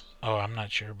tracks. Oh, I'm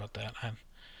not sure about that.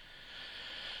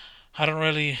 I don't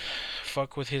really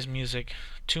fuck with his music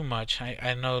too much.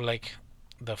 I know like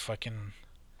the fucking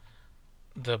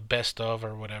the best of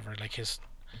or whatever, like his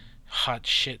hot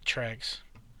shit tracks.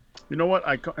 You know what?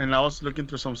 And I was looking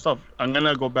through some stuff. I'm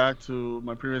gonna go back to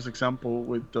my previous example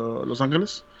with Los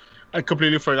Angeles. I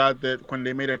completely forgot that when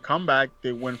they made a comeback,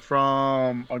 they went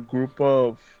from a group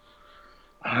of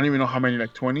I don't even know how many,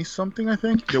 like 20 something. I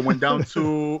think they went down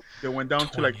to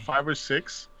like 20. five or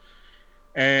six.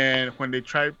 And when they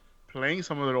tried playing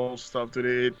some of their old stuff,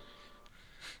 dude,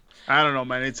 I don't know,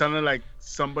 man. It sounded like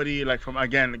somebody like from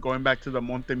again going back to the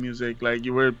Monte music, like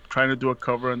you were trying to do a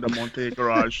cover in the Monte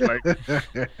garage, like.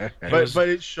 It But was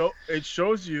it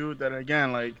shows you that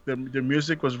again, like the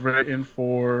music was written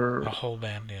for a whole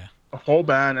band, yeah. a whole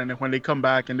band, and then when they come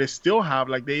back and they still have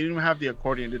like they didn't even have the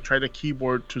accordion. They tried the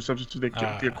keyboard to substitute the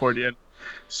Uh, accordion,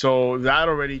 so that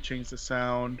already changed the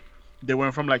sound. They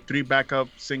went from like three backup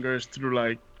singers to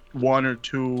like one or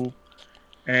two,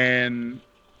 and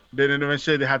then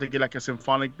eventually they had to get like a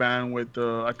symphonic band with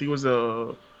I think it was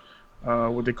the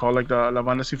what they call like the La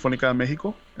Banda Sinfónica de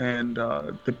Mexico, and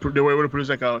they were able to produce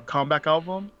like a comeback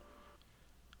album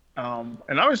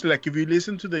And obviously, like if you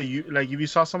listen to like if you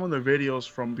saw some of the videos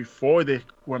from before they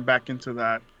went back into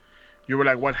that, you were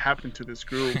like, what happened to this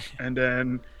group? And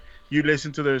then you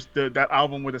listen to that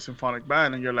album with the symphonic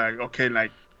band, and you're like, okay,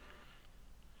 like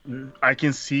I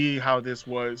can see how this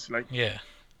was like Yeah.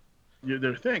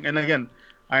 their thing. And again,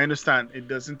 I understand it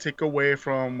doesn't take away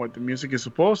from what the music is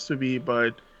supposed to be,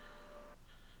 but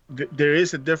there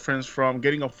is a difference from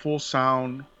getting a full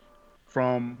sound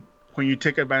from when you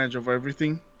take advantage of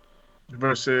everything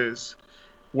versus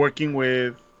working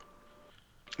with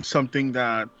something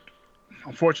that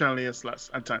unfortunately is less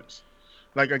at times.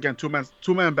 Like again, two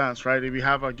man bands, right? If you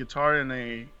have a guitar and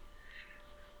a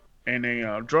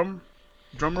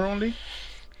drummer only,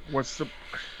 what's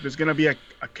there's gonna be a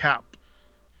cap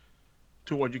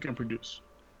to what you can produce.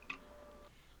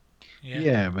 Yeah.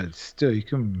 Yeah, but still, you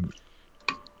can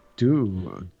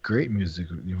do great music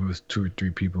with two or three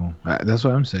people. That's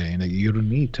what I'm saying. Like, you don't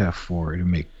need to have four to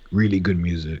make really good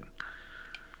music.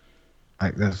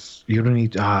 Like, you don't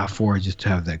need four just to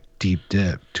have that deep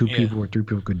depth. Two Yeah. people or three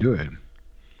people could do it.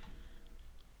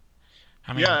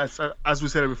 I mean, Yeah, as we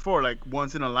said it before, like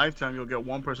once in a lifetime, you'll get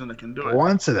one person that can do it.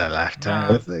 Once in a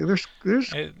lifetime. Nah.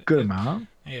 There's good amount.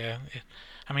 yeah.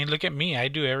 I mean, look at me. I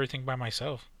do everything by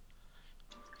myself.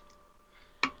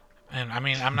 And I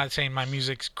mean, I'm not saying my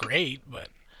music's great, but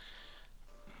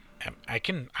I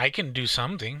can do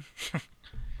something.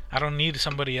 I don't need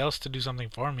somebody else to do something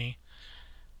for me.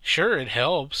 Sure, it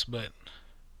helps, but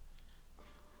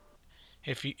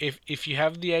if you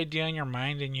have the idea in your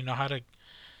mind and you know how to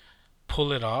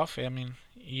pull it off, I mean,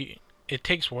 it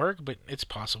takes work, but it's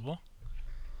possible.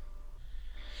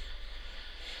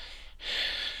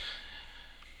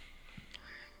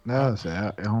 No,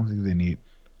 I don't think they need.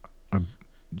 A,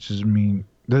 just mean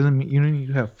doesn't mean you don't need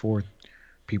to have four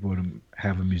people to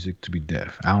have a music to be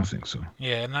deaf. I don't think so.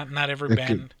 Yeah, not every They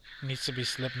band needs to be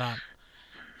Slipknot.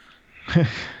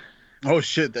 Oh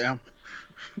shit, damn.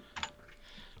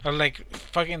 Or like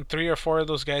fucking 3 or 4 of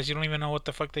those guys, you don't even know what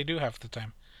the fuck they do half the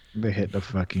time. They hit the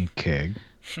fucking keg.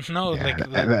 No, Yeah, like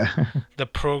that- the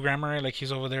programmer, like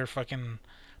he's over there fucking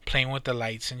playing with the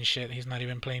lights and shit. He's not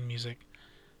even playing music.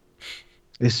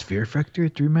 Is Fear Factory a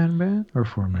 3-man band or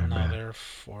 4-man No, band? they're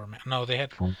 4 man. No, they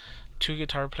had Four. 2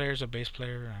 guitar players, a bass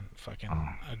player, and fucking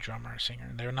a drummer, a singer.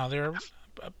 And they're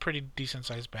a pretty decent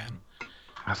sized band.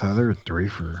 I thought there were 3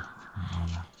 for.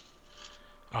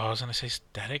 Oh, I was gonna say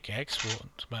Static X,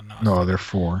 but no. No, they're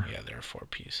 4. Yeah, they're a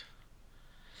 4-piece.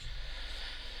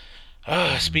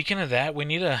 Speaking of that, we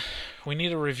need to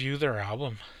review their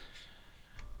album.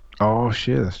 Oh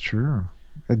shit, that's true.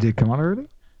 It did come out already.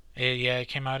 It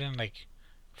came out in like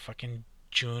fucking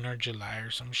June or July or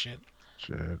some shit.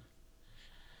 Shit.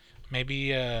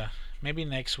 Maybe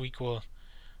next week we'll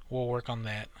work on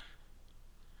that.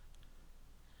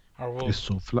 Or we'll Is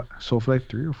Soulfly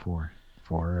 3 or 4?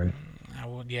 4, right?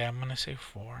 I'm gonna say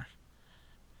 4.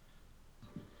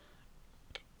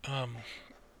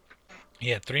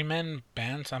 Yeah, 3-man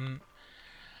bands.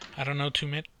 I don't know too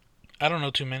many. I don't know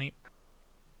too many.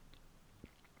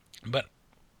 But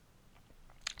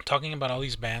talking about all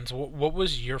these bands, what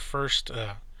was your first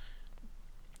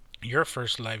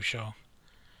live show?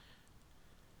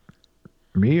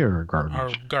 Me or Garbage?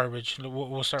 Or Garbage?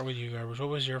 We'll start with you, Garbage. What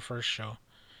was your first show?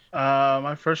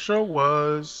 My first show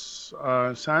was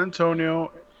San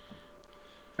Antonio,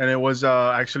 and it was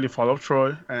actually Fall of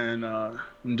Troy and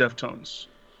Deftones.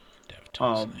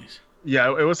 Deftones, nice.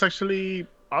 Yeah, it was actually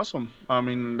awesome. I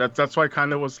mean, that's why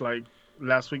kind of was like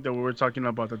last week that we were talking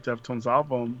about the Deftones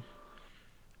album.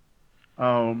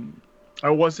 I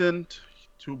wasn't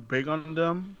too big on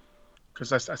them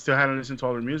because I still hadn't listened to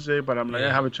all their music, but I'm like,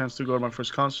 I have a chance to go to my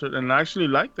first concert, and I actually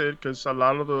liked it because a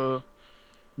lot of the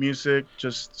music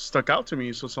just stuck out to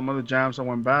me. So some of the jams, I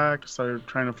went back, started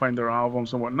trying to find their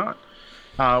albums and whatnot,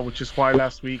 which is why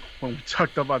last week when we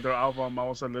talked about their album, I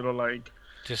was a little like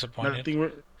Disappointed.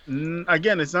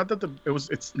 Again, it's not that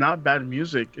it's not bad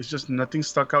music. It's just nothing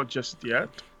stuck out just yet.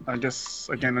 I guess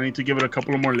again, I need to give it a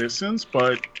couple of more listens,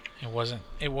 but it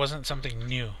wasn't something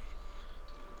new.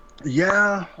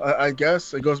 yeah, I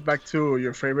guess it goes back to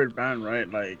your favorite band, right?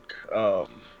 Like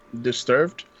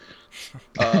Disturbed.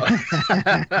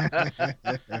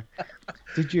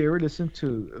 Did you ever listen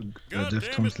to God damn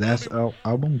Deftones' it, last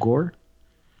album, Gore?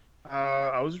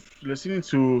 I was listening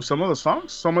to some of the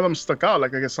songs. Some of them stuck out.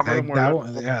 Like I guess some of them were.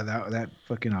 That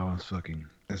fucking album's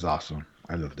it's awesome.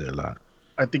 I loved it a lot.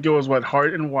 I think it was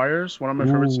Heart and Wires. One of my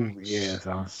favorite songs. Yeah,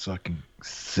 that was fucking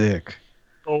sick.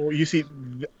 Oh, you see,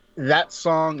 that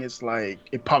song is like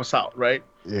it pops out, right?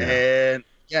 Yeah.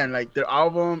 And like their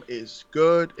album is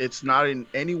good. It's not in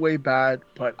any way bad,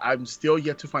 but I'm still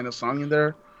yet to find a song in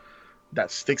there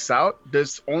that sticks out.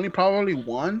 There's only probably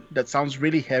one that sounds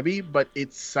really heavy, but it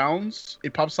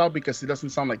pops out because it doesn't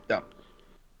sound like them.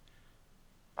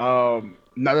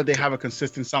 Not that they have a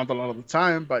consistent sound a lot of the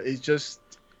time, but it's just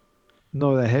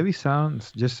No, the heavy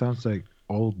sounds just sounds like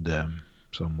old them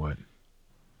somewhat.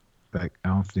 Like I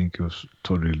don't think it was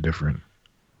totally different.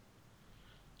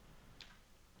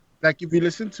 like if you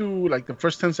listen to like the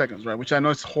first 10 seconds, right? Which I know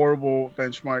it's horrible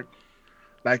benchmark.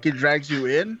 Like it drags you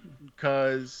in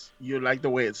because you like the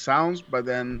way it sounds, but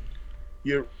then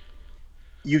you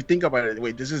you think about it.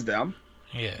 Wait, this is them.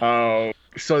 Yeah.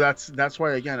 So that's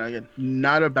why again,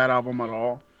 not a bad album at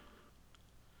all.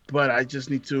 But I just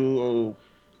need to,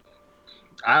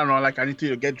 I don't know, like I need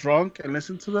to get drunk and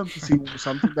listen to them to see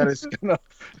something that is gonna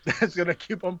that's gonna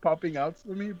keep on popping out to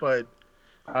me. But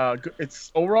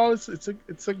it's overall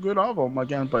it's a good album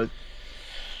again. But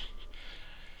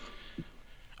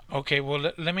Okay, well,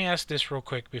 let me ask this real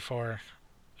quick before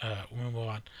we move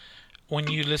on. When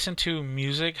you listen to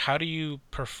music, how do you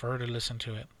prefer to listen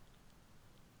to it?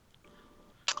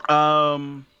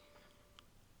 um,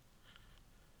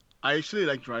 I actually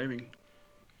like driving.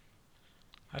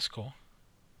 That's cool.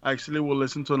 I actually will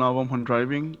listen to an album when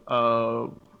driving.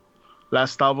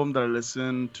 Last album that I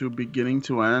listened to beginning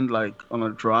to end, like on a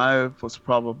drive, was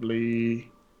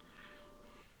probably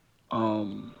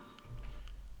um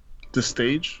The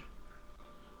Stage.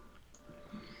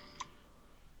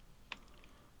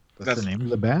 That's That's the name of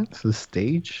the band? It's the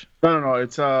stage? no.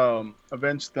 It's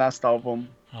Avenged last album.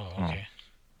 Oh, Oh. okay.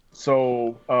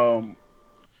 So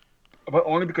but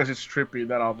only because it's trippy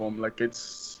that album. Like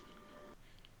it's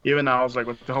even now I was like,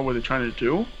 what the hell were they trying to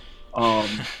do? Um,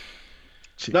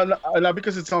 not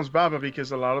because it sounds bad, but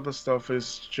because a lot of the stuff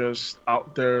is just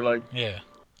out there. Like Yeah.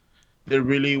 they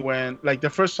really went like the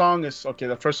first song is okay.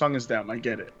 The first song is them. I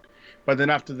get it, but then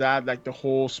after that, like the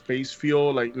whole space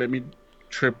feel, like let me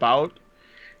trip out.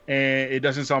 And it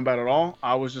doesn't sound bad at all.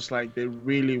 I was just like, they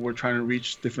really were trying to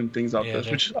reach different things out Yeah, there,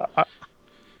 they- which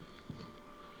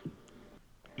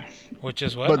Which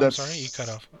is what? but I'm sorry, you cut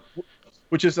that's off.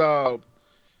 which is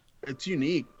it's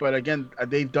unique. But again,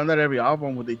 they've done that every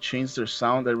album where they change their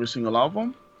sound every single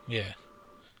album. Yeah.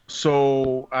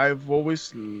 So I've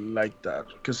always liked that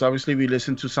because obviously we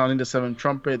listen to Sounding the Seventh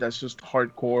Trumpet. That's just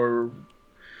hardcore.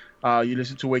 You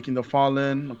listen to Waking the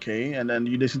Fallen, okay, and then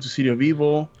you listen to City of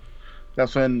Evil.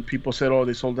 That's when people said, "Oh,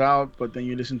 they sold out." But then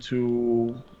you listen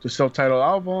to the self-titled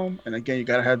album, and again, you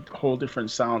gotta have a whole different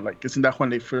sound. Like, isn't that when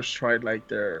they first tried like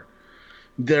their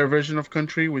version of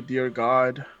country with Dear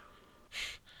God?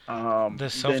 The Then they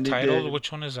self-titled, did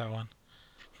which one is that one?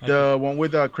 the one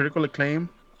with critical acclaim,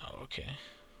 Oh, okay.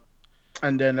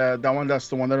 and then that's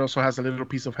the one that also has a little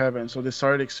piece of heaven. So they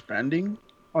started expanding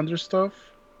on their stuff.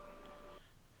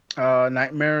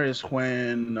 Nightmare is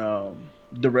when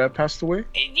the Rev passed away.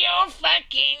 Your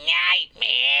fucking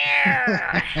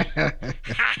nightmare.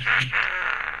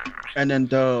 And then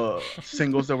the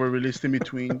singles that were released in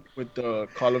between with the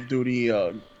Call of Duty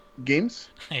games.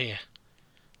 Yeah.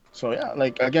 So yeah,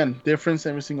 like again, difference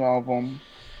every single album.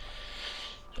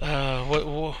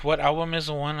 What album is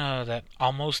the one that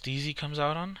Almost Easy comes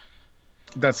out on?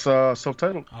 That's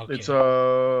self-titled.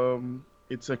 Okay.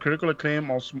 It's a critical acclaim,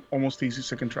 also almost easy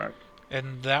second track.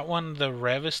 And that one, the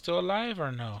Rev is still alive or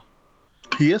no?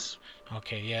 He is.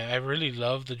 Okay, yeah, I really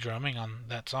love the drumming on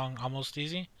that song, Almost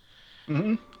Easy.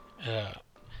 Hmm.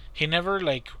 He never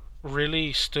like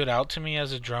really stood out to me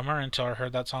as a drummer until I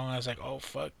heard that song. I was like, oh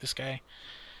fuck, this guy's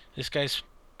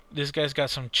got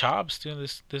some chops, dude.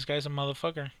 This guy's a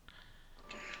motherfucker.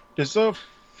 There's a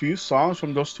few songs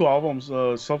from those two albums,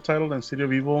 self-titled and City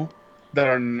of Evil, that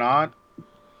are not.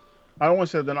 I don't want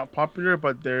to say they're not popular,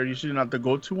 but they're usually not the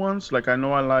go-to ones. Like I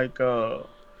know I like.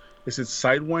 Is it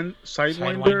Sidewinder?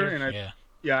 And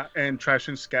yeah. and Trash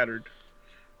and Scattered.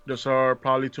 Those are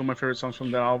probably two of my favorite songs from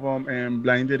that album, and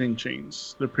Blinded in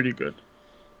Chains. They're pretty good.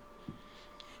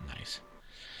 Nice.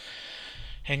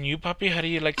 And you, Papi, how do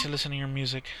you like to listen to your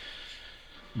music?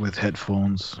 With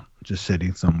headphones, just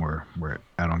sitting somewhere where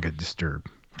I don't get disturbed,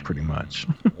 pretty much.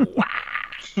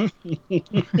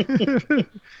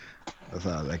 That's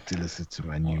how I like to listen to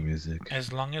my new music.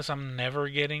 As long as I'm never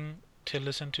getting to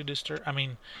listen to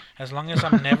as long as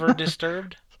I'm never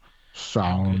disturbed.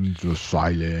 Sounds of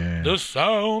silence. The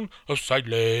sound of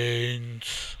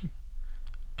silence.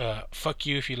 Fuck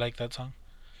you if you like that song.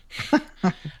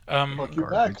 Fuck you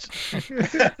back.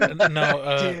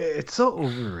 No, Dude, it's so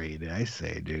overrated, I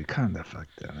say, dude. Kind of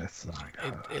fucked up. That song.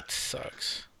 it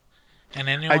sucks. And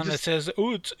anyone that just- says,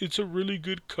 "Oh, it's a really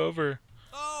good cover,"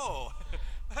 Oh,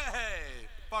 hey,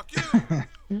 fuck you.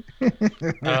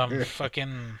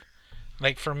 fucking,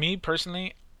 like for me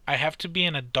personally, I have to be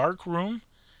in a dark room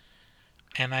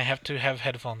and I have to have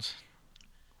headphones.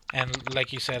 And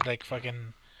like you said, like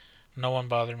fucking no one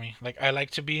bother me. Like I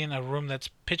like to be in a room that's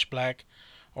pitch black,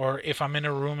 or if I'm in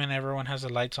a room and everyone has the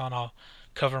lights on, I'll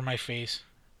cover my face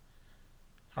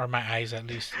or my eyes at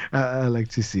least. I like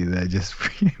to see that. Just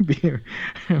be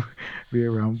be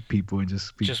around people and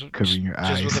just be Just covering your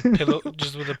just eyes. with a pillow,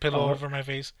 just with a pillow Oh. over my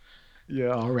face. Yeah,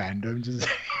 all random. Just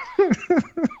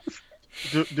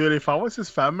Dude, if I was his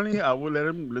family, I would let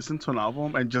him listen to an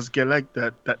album and just get like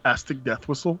that Aztec death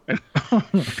whistle and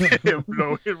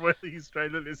blow it when he's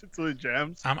trying to listen to the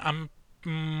jams. I'm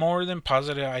more than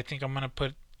positive. I think I'm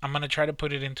gonna try to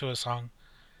put it into a song.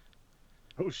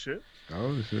 Oh shit!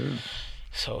 oh shit.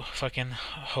 So fucking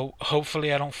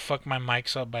hopefully I don't fuck my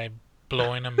mics up by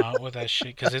blowing them out with that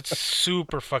shit, because it's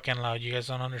super fucking loud. You guys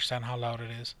don't understand how loud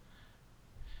it is.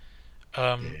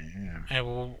 Yeah.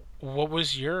 And what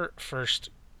was your first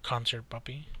concert,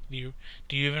 puppy? Do you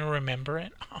even remember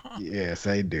it? Yes,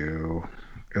 I do.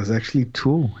 It was actually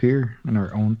Tool here in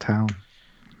our own town.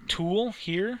 Tool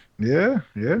here? Yeah,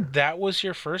 yeah. That was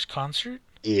your first concert?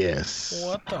 Yes.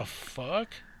 What the fuck?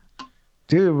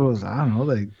 Dude, it was, I don't know,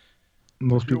 like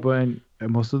most You- people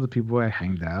most of the people I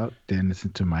hanged out didn't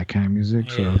listen to my kind of music,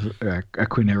 so Yeah. I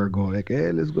could never go like,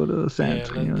 hey, let's go to San Yeah,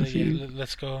 Antonio and see.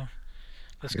 let's go.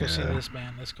 Let's go see Yeah. this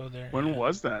band. Let's go there. When Yeah.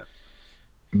 was that?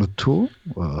 The Tool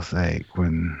was like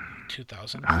when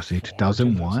 2000. I say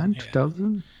 2001, Yeah.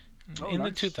 2000. Oh, In the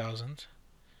nice. 2000s.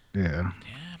 Yeah,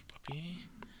 Yeah, puppy.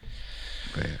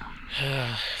 but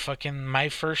yeah. Fucking my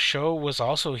first show was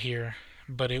also here,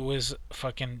 but it was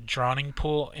fucking Drowning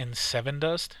Pool in Seven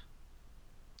Dust.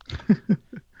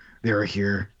 They were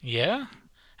here. Yeah,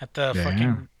 at the Damn.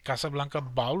 fucking Casablanca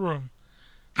Ballroom.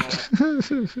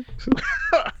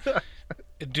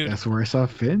 Dude, That's where I saw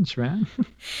Finch, man.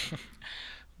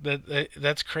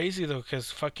 that's crazy though, cause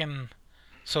fucking,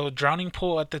 so Drowning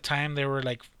Pool at the time they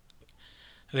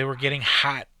were getting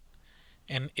hot,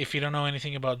 and if you don't know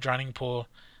anything about Drowning Pool,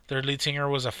 their lead singer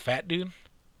was a fat dude,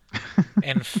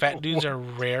 and fat dudes are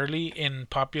rarely in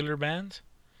popular bands,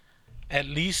 at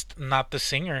least not the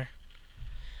singer,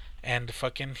 and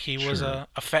fucking he was Sure.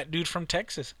 a fat dude from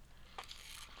Texas.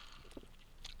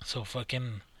 So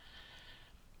fucking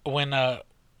when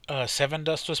Seven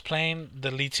Dust was playing,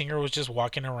 the lead singer was just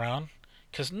walking around,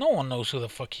 because no one knows who the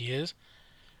fuck he is,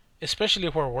 especially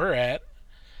where we're at.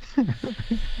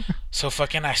 So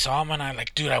fucking I saw him and I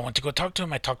like, dude, I went to go talk to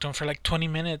him. I talked to him for like 20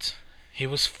 minutes. He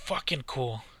was fucking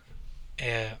cool.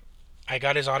 I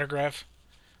got his autograph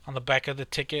on the back of the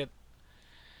ticket.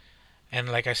 And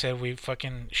like I said, we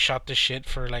fucking shot the shit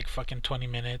for like fucking 20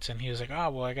 minutes. And he was like, oh,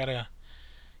 well, I gotta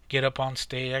get up on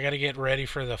stage. I gotta get ready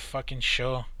for the fucking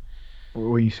show.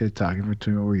 When you said talking for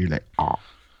 2 minutes, were you like, oh,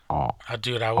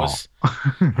 Dude, I was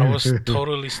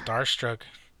totally starstruck.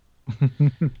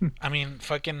 I mean,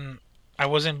 fucking, I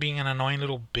wasn't being an annoying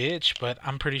little bitch, but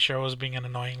I'm pretty sure I was being an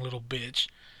annoying little bitch.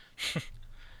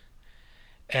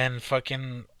 And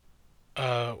fucking,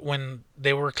 when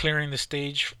they were clearing the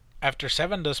stage after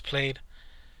Seven Dust played,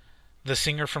 the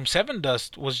singer from Seven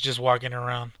Dust was just walking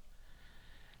around.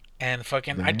 And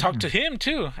fucking, I talked to him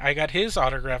too. I got his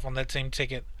autograph on that same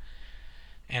ticket.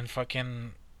 And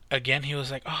fucking, again, he was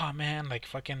like, oh man, like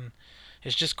fucking,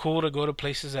 it's just cool to go to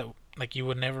places that like you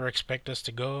would never expect us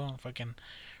to go. Fucking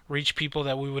reach people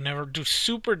that we would never do.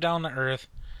 Super down to earth.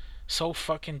 So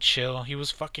fucking chill. He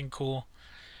was fucking cool.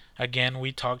 Again,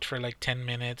 we talked for like 10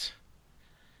 minutes.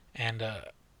 And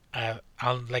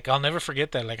I'll never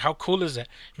forget that. Like, how cool is that?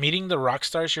 Meeting the rock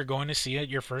stars you're going to see at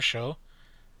your first show.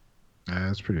 Yeah,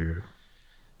 that's pretty good.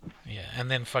 Yeah, and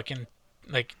then fucking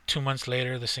like 2 months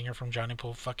later, the singer from Johnny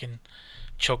Pool fucking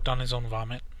choked on his own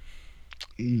vomit.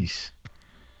 Eesh.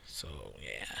 So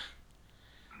yeah,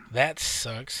 that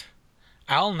sucks.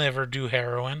 I'll never do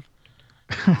heroin.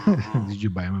 Did you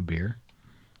buy him a beer?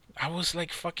 I was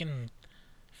like fucking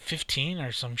 15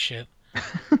 or some shit.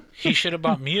 He should have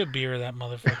bought me a beer, that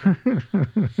motherfucker.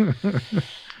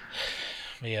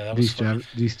 But yeah, that Do you, was still fucking... have,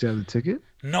 do you still have the ticket?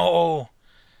 No,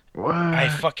 What? I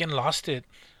fucking lost it.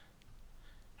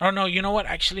 Oh no, you know what?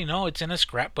 Actually, no, it's in a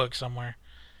scrapbook somewhere.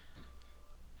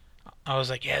 I was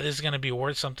like, yeah, this is gonna be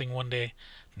worth something one day.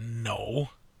 No.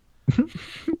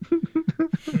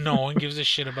 No one gives a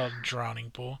shit about Drowning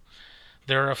Pool.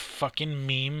 They're a fucking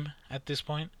meme at this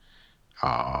point.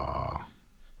 Aw.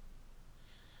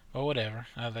 But whatever.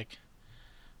 I like.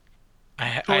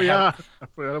 Oh yeah, I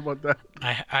forgot about that.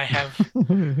 I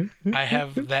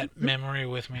have that memory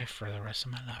with me for the rest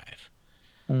of my life.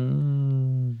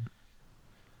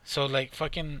 So like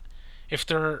fucking, if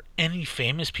there are any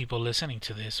famous people listening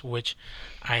to this, which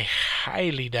I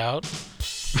highly doubt,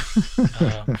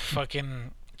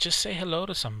 fucking just say hello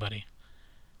to somebody.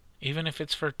 even if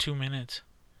it's for 2 minutes.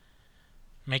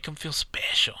 Make them feel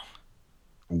special.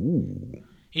 Ooh.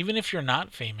 Even if you're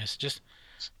not famous, just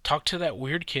talk to that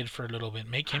weird kid for a little bit.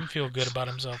 Make him feel good about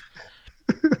himself.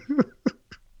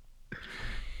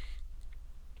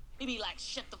 Maybe like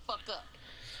shut the fuck up.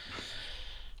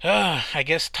 I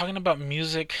guess talking about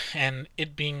music and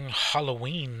it being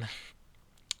Halloween.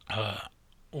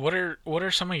 What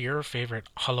are some of your favorite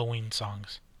Halloween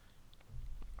songs,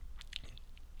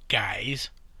 guys?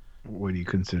 What do you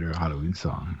consider a Halloween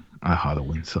song? A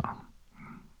Halloween song.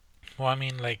 Well, I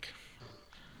mean, like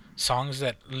songs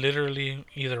that literally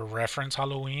either reference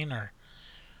Halloween or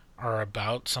are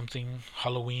about something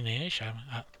Halloween-ish.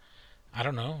 I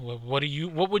don't know.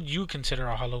 What would you consider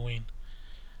a Halloween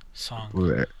song?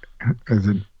 Well,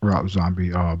 isn't Rob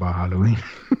Zombie all about Halloween?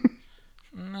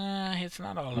 Nah, it's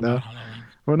not all No. about Halloween.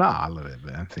 Well, not all of it,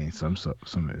 but I'm saying some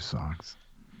of his songs.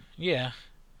 Yeah.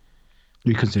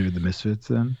 You consider the Misfits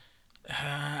then?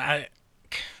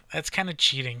 That's kind of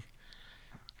cheating.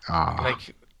 Ah,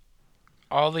 Like,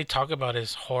 all they talk about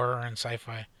is horror and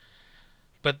sci-fi.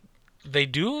 But they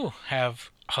do have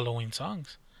Halloween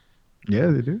songs. yeah,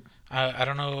 they do. I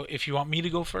don't know if you want me to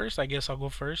go first. I guess I'll go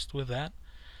first with that.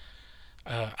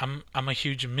 I'm a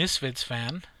huge Misfits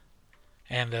fan,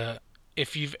 and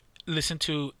if you've listened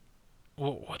to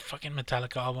what fucking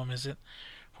Metallica album is it,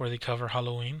 where they cover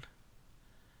Halloween?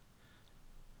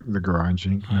 The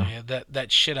grunging. Oh, yeah,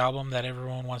 that shit album that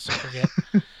everyone wants to forget.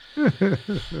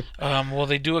 Well,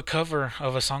 they do a cover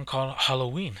of a song called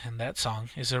Halloween, and that song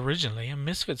is originally a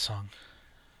Misfits song.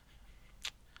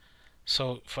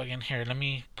 So fucking here, let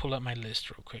me pull up my list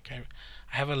real quick. I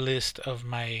have a list of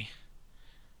my,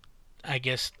 I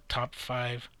guess, top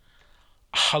 5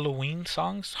 Halloween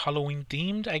songs, Halloween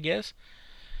themed, I guess.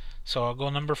 So I'll go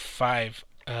number 5.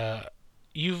 I'm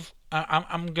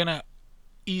gonna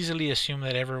easily assume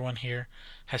that everyone here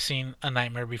has seen A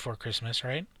Nightmare Before Christmas,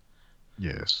 right?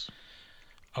 Yes.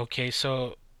 Okay,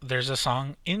 so there's a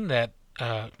song in that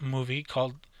movie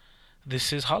called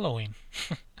 "This Is Halloween."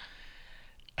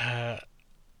 I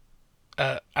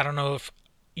don't know if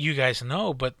you guys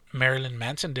know, but Marilyn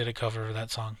Manson did a cover of that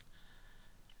song,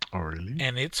 Oh, really?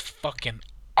 and it's fucking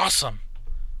awesome.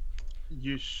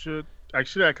 You should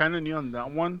actually. I kind of knew on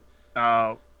that one.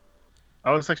 I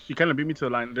was actually you kind of beat me to the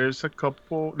line. There's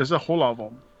a whole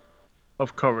album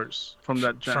of covers from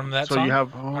that jam. From that so song? you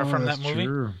have Or from that that's movie?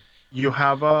 true.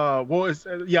 well,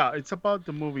 it's about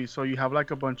the movie. So you have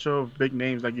like a bunch of big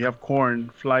names. Like you have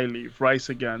Korn, Flyleaf, Rise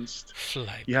Against.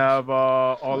 Fly. You have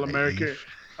All American,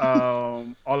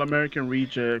 Flyleaf. All American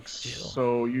Rejects. Still.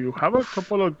 So you have a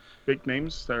couple of big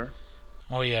names there.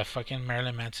 Oh yeah, fucking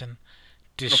Marilyn Manson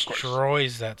course.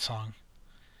 destroys that song.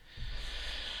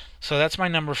 So that's my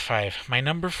number 5. My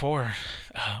number 4,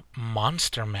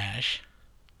 Monster Mash.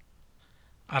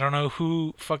 I don't know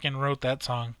who fucking wrote that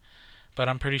song, but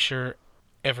I'm pretty sure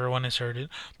everyone has heard it.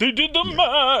 They did the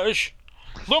mash!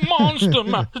 The monster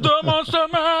mash! The monster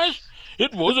mash!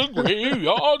 It was a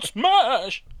graveyard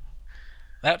smash!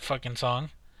 That fucking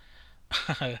song.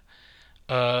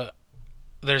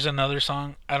 There's another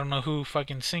song. I don't know who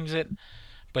fucking sings it,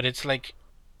 but it's like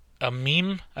a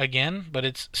meme again, but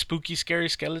it's Spooky Scary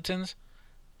Skeletons.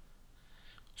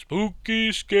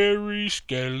 Spooky scary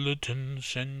skeletons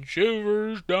send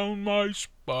shivers down my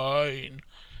spine.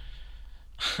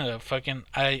 Fucking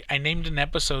I named an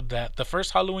episode that the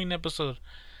first Halloween episode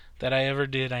that I ever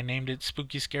did, I named it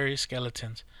Spooky Scary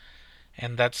Skeletons.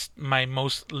 And that's my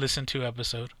most listened to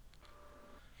episode.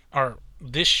 Or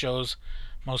this show's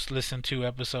most listened to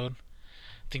episode.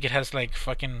 I think it has like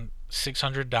fucking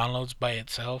 600 downloads by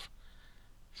itself.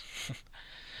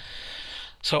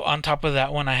 So on top of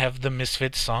that one, I have the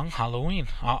Misfits song Halloween.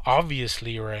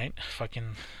 Obviously, right?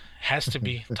 Fucking has to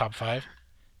be top 5.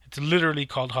 It's literally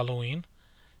called Halloween.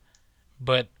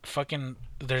 But fucking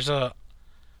there's a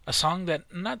song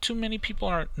that not too many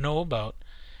people know about,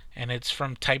 and it's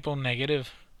from Typo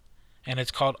Negative, and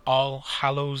it's called All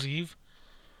Hallows Eve.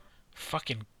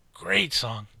 Fucking great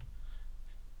song.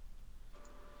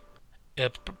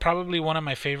 It's probably one of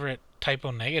my favorite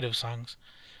Typo Negative songs,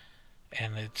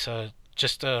 and it's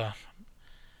just a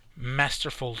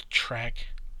masterful track.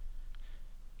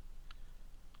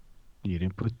 You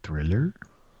didn't put Thriller?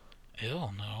 Ew,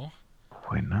 no.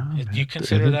 Why not? Do man? you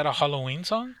consider that a Halloween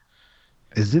song?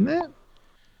 Isn't it?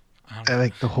 Um,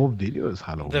 Like the whole video is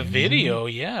Halloween. the isn't video,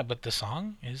 yeah, but the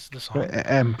song is the it? song.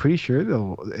 I'm pretty sure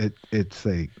though it's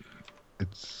like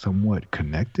it's somewhat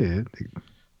connected.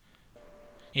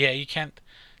 Yeah, you can't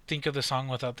think of the song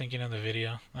without thinking of the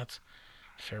video. That's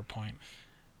a fair point.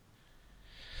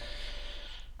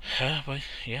 But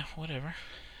yeah, whatever.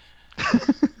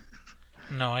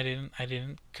 No, I didn't. I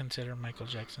didn't consider Michael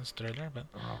Jackson's Thriller, but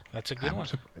that's a good I'm one.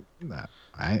 surprised that.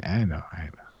 I know.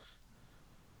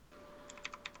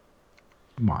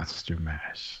 Monster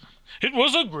Mash. It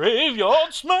was a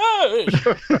graveyard smash.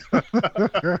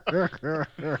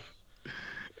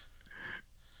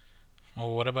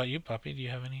 Well, what about you, Poppy? Do you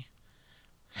have any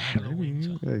Halloween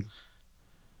songs? Like,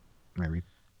 maybe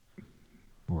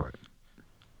what?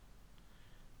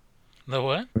 The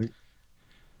what?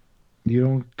 You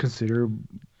don't consider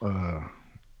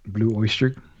Blue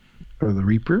Oyster or the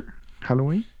Reaper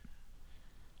Halloween?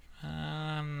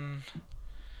 Um,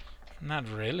 Not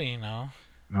really. No.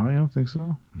 No, I don't think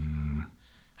so.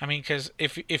 I mean, because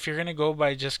if you're gonna go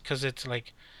by just because it's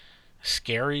like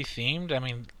scary themed, I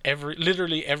mean,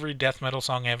 literally every death metal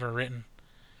song ever written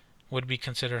would be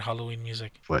considered Halloween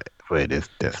music. Wait, it's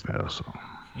death metal song.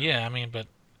 Yeah, I mean, but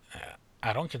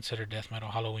I don't consider death metal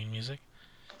Halloween music.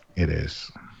 It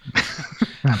is.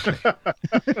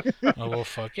 Oh, well,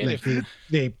 fuck it. Like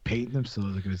they paint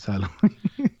themselves like it's Halloween.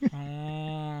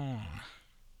 Oh.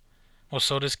 Well,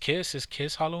 so does Kiss. Is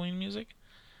Kiss Halloween music?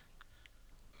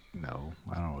 No,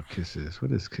 I don't know what Kiss is.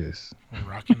 What is Kiss?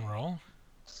 Rock and roll.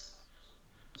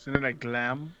 Isn't it like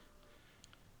glam?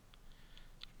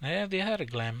 Yeah, they had a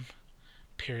glam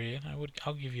period.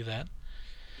 I'll give you that.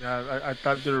 Yeah, I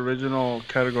thought the original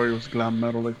category was glam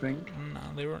metal. I think.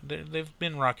 No, they've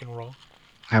been rock and roll.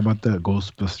 How about the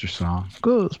Ghostbusters song?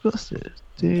 Ghostbusters,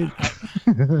 dude.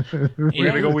 Yeah.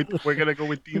 We're gonna go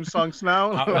with theme songs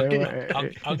now.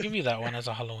 I'll give you that one as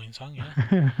a Halloween song.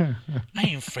 Yeah. I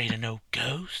ain't afraid of no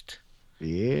ghost.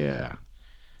 Yeah.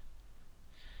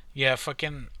 Yeah,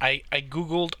 fucking. I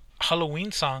googled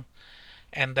Halloween song,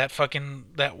 and that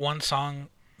one song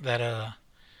that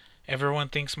everyone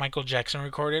thinks Michael Jackson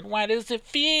recorded. Why does it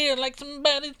feel like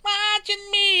somebody's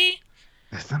watching me?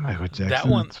 That's not Michael Jackson. That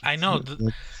one, I know.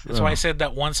 That's why I said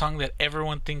that one song that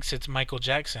everyone thinks it's Michael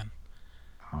Jackson,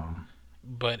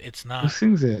 but it's Who not.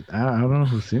 sings it? I don't know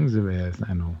who sings it, but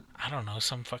I know. I don't know,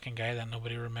 some fucking guy that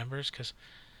nobody remembers because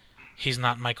he's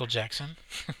not Michael Jackson.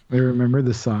 They remember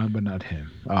the song, but not him.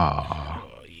 Oh.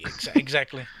 Oh, yeah,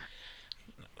 exactly.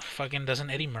 Fucking doesn't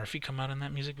Eddie Murphy come out in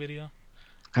that music video?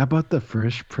 How about the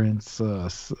Fresh Prince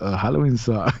Halloween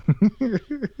song? The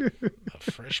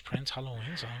Fresh Prince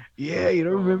Halloween song. Yeah, you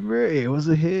don't remember? It was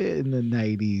a hit in the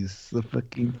 90s. The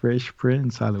fucking Fresh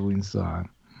Prince Halloween song.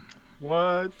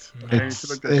 What? I need to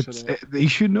look that shit up. You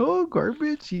should know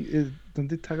Garbage. Don't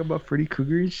they talk about Freddy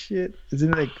Krueger and shit?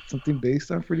 Isn't it like something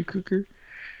based on Freddy Krueger?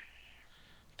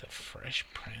 The Fresh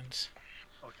Prince.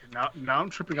 Okay, now I'm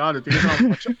tripping out. The thing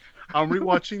is, I'm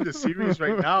rewatching the series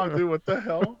right now, dude. What the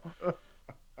hell?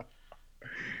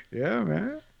 Yeah,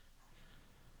 man.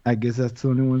 I guess that's the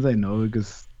only ones I know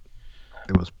because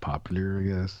it was popular, I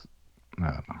guess. I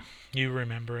don't know. You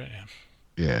remember it?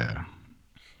 Yeah. Yeah.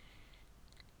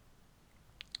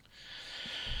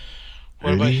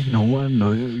 What about Really? you? No one?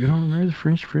 No, you don't remember the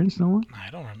French Prince? No one? I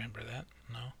don't remember that.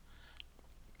 No.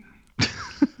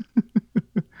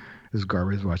 This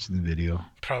Garbage watching the video.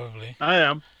 Probably. I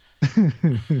am.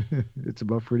 It's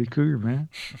about Freddy Krueger, man.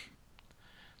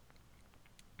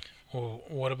 Well,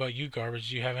 what about you,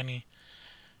 Garbage? Do you have any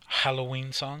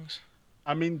Halloween songs?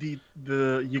 I mean,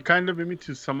 the you kind of beat me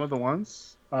to some of the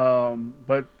ones,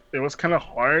 but it was kind of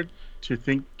hard to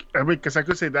think. I mean, because I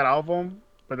could say that album,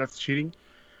 but that's cheating.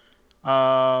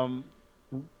 Does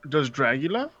would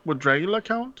Dragula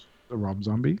count? The Rob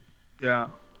Zombie. Yeah.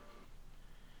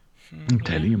 I'm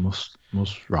telling you, most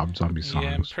Rob Zombie songs.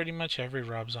 Yeah, pretty much every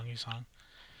Rob Zombie song.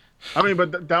 I mean,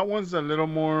 but that one's a little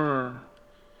more.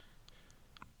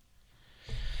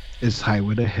 Is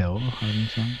Highway to Hell Halloween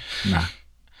song? Nah.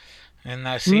 And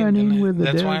I seen Running with the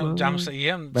that's why devil. I'm saying,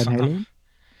 yeah. Van Halen?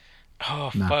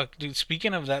 Oh Nah. fuck, dude!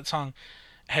 Speaking of that song,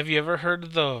 have you ever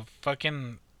heard the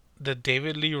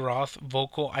David Lee Roth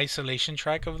vocal isolation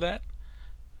track of that?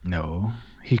 No.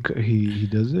 He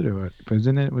does it or what?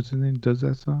 Isn't it? What's his name? Does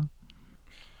that song?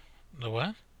 The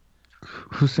what?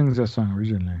 Who sings that song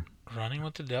originally? Running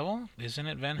with the Devil? Isn't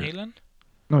it Van Halen?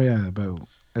 No, yeah, but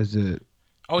is it?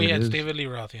 Oh It yeah, it's is. David Lee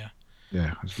Roth. Yeah.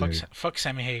 Yeah. It's Fuck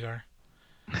Sammy Hagar.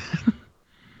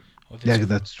 With yeah, his,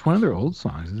 that's one of their old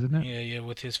songs, isn't it? yeah,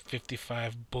 with his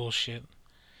 55 bullshit.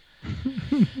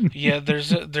 Yeah,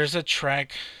 there's a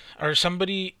track, or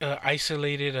somebody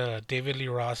isolated David Lee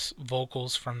Roth's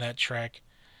vocals from that track,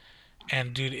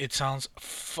 and dude, it sounds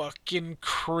fucking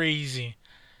crazy.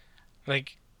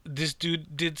 Like this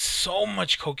dude did so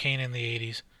much cocaine in the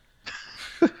 80s.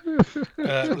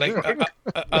 Like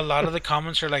a lot of the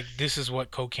comments are like, "This is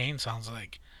what cocaine sounds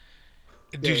like."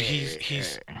 Dude,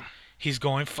 he's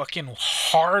going fucking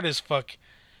hard as fuck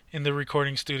in the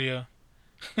recording studio.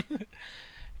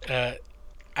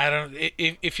 I don't.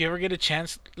 If you ever get a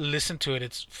chance, listen to it.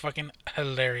 It's fucking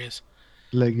hilarious.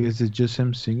 Like, is it just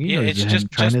him singing, Yeah, or is it's it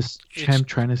just just him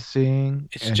trying to sing,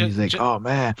 it's and he's like, just. "Oh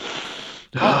man,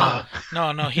 Oh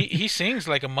no, no. He sings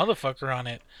like a motherfucker on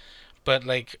it, but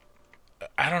like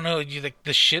I don't know. You like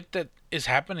the shit that is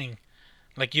happening.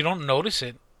 Like you don't notice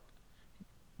it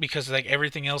because like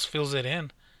everything else fills it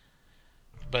in.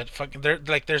 But fucking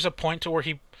there's a point to where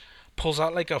he pulls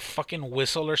out like a fucking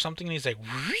whistle or something and he's like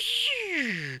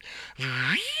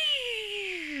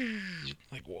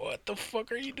like what the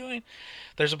fuck are you doing?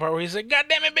 There's a part where he's like, God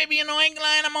damn it, baby, you know I ain't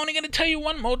lying. I'm only gonna tell you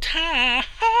one more time.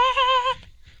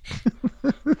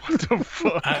 What the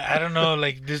fuck? I don't know,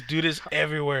 like this dude is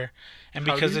everywhere. And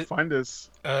How do because you it find this?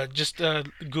 just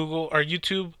Google or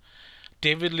YouTube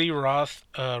David Lee Roth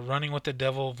running with the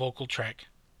devil vocal track.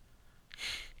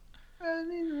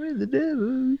 running with the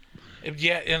devil."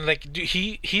 Yeah, and like dude,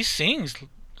 he sings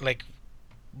like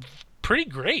pretty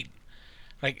great.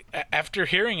 Like after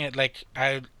hearing it, like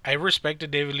I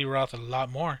respected David Lee Roth a lot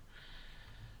more.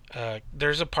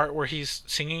 There's a part where he's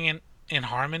singing in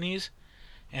harmonies,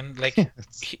 and like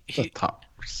It's he, the he top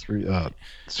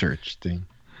search thing.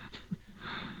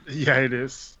 Yeah, it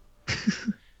is.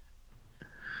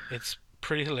 it's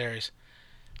pretty hilarious.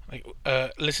 Like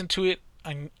listen to it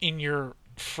in your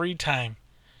free time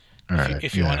All right, yeah.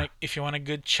 if you want a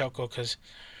good chuckle, because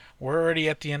we're already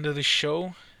at the end of the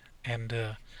show, and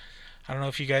I don't know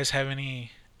if you guys have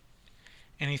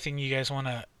anything you guys want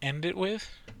to end it with.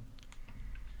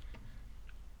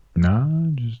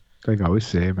 No, just like I always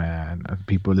say, man.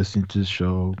 People listening to the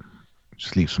show,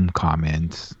 just leave some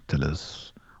comments, tell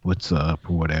us what's up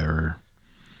or whatever.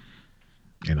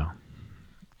 You know.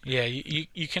 Yeah,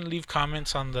 you can leave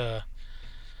comments on the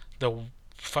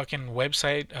fucking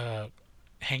website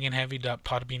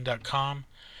hangingheavy.podbean.com,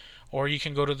 or you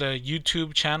can go to the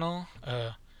YouTube channel.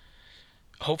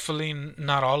 Hopefully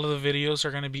not all of the videos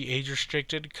are going to be age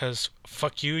restricted because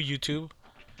fuck you, YouTube.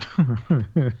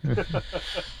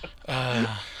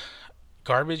 uh,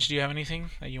 Garbage, do you have anything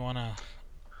that you want to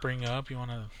bring up? You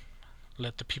want to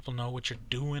let the people know what you're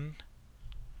doing?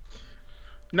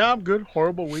 No, I'm good.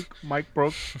 Horrible week. Mic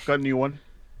broke. Got a new one.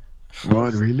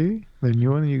 What, really? The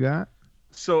new one you got?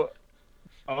 So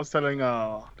I was telling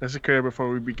the secretary before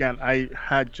we began. I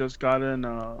had just gotten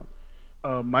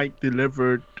a mic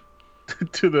delivered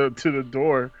to the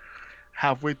door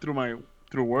halfway through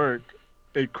work.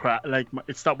 It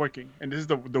it stopped working. And this is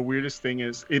the weirdest thing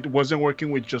is it wasn't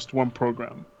working with just one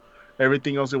program.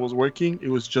 Everything else it was working. It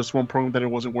was just one program that it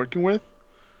wasn't working with.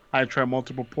 I tried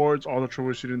multiple ports, all the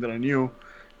troubleshooting that I knew,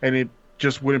 and it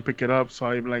just wouldn't pick it up. So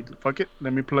I'm like, fuck it,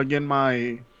 let me plug in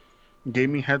my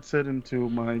gaming headset into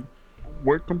my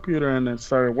work computer, and it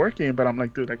started working. But I'm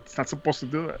like, dude, like, it's not supposed to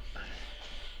do it.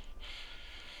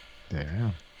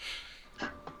 Damn.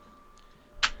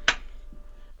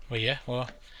 Well, yeah, well,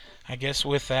 I guess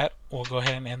with that, we'll go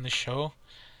ahead and end the show.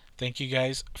 Thank you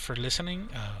guys for listening.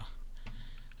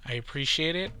 I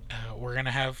appreciate it. We're going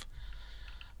to have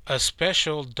a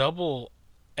special double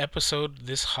episode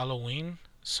this Halloween,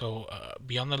 so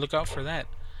be on the lookout for that.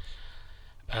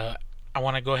 I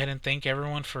want to go ahead and thank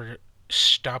everyone for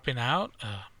stopping out.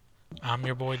 I'm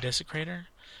your boy Desecrator.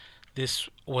 This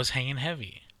was Hanging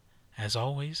Heavy. As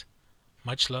always,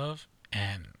 much love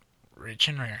and rich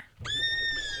and rare.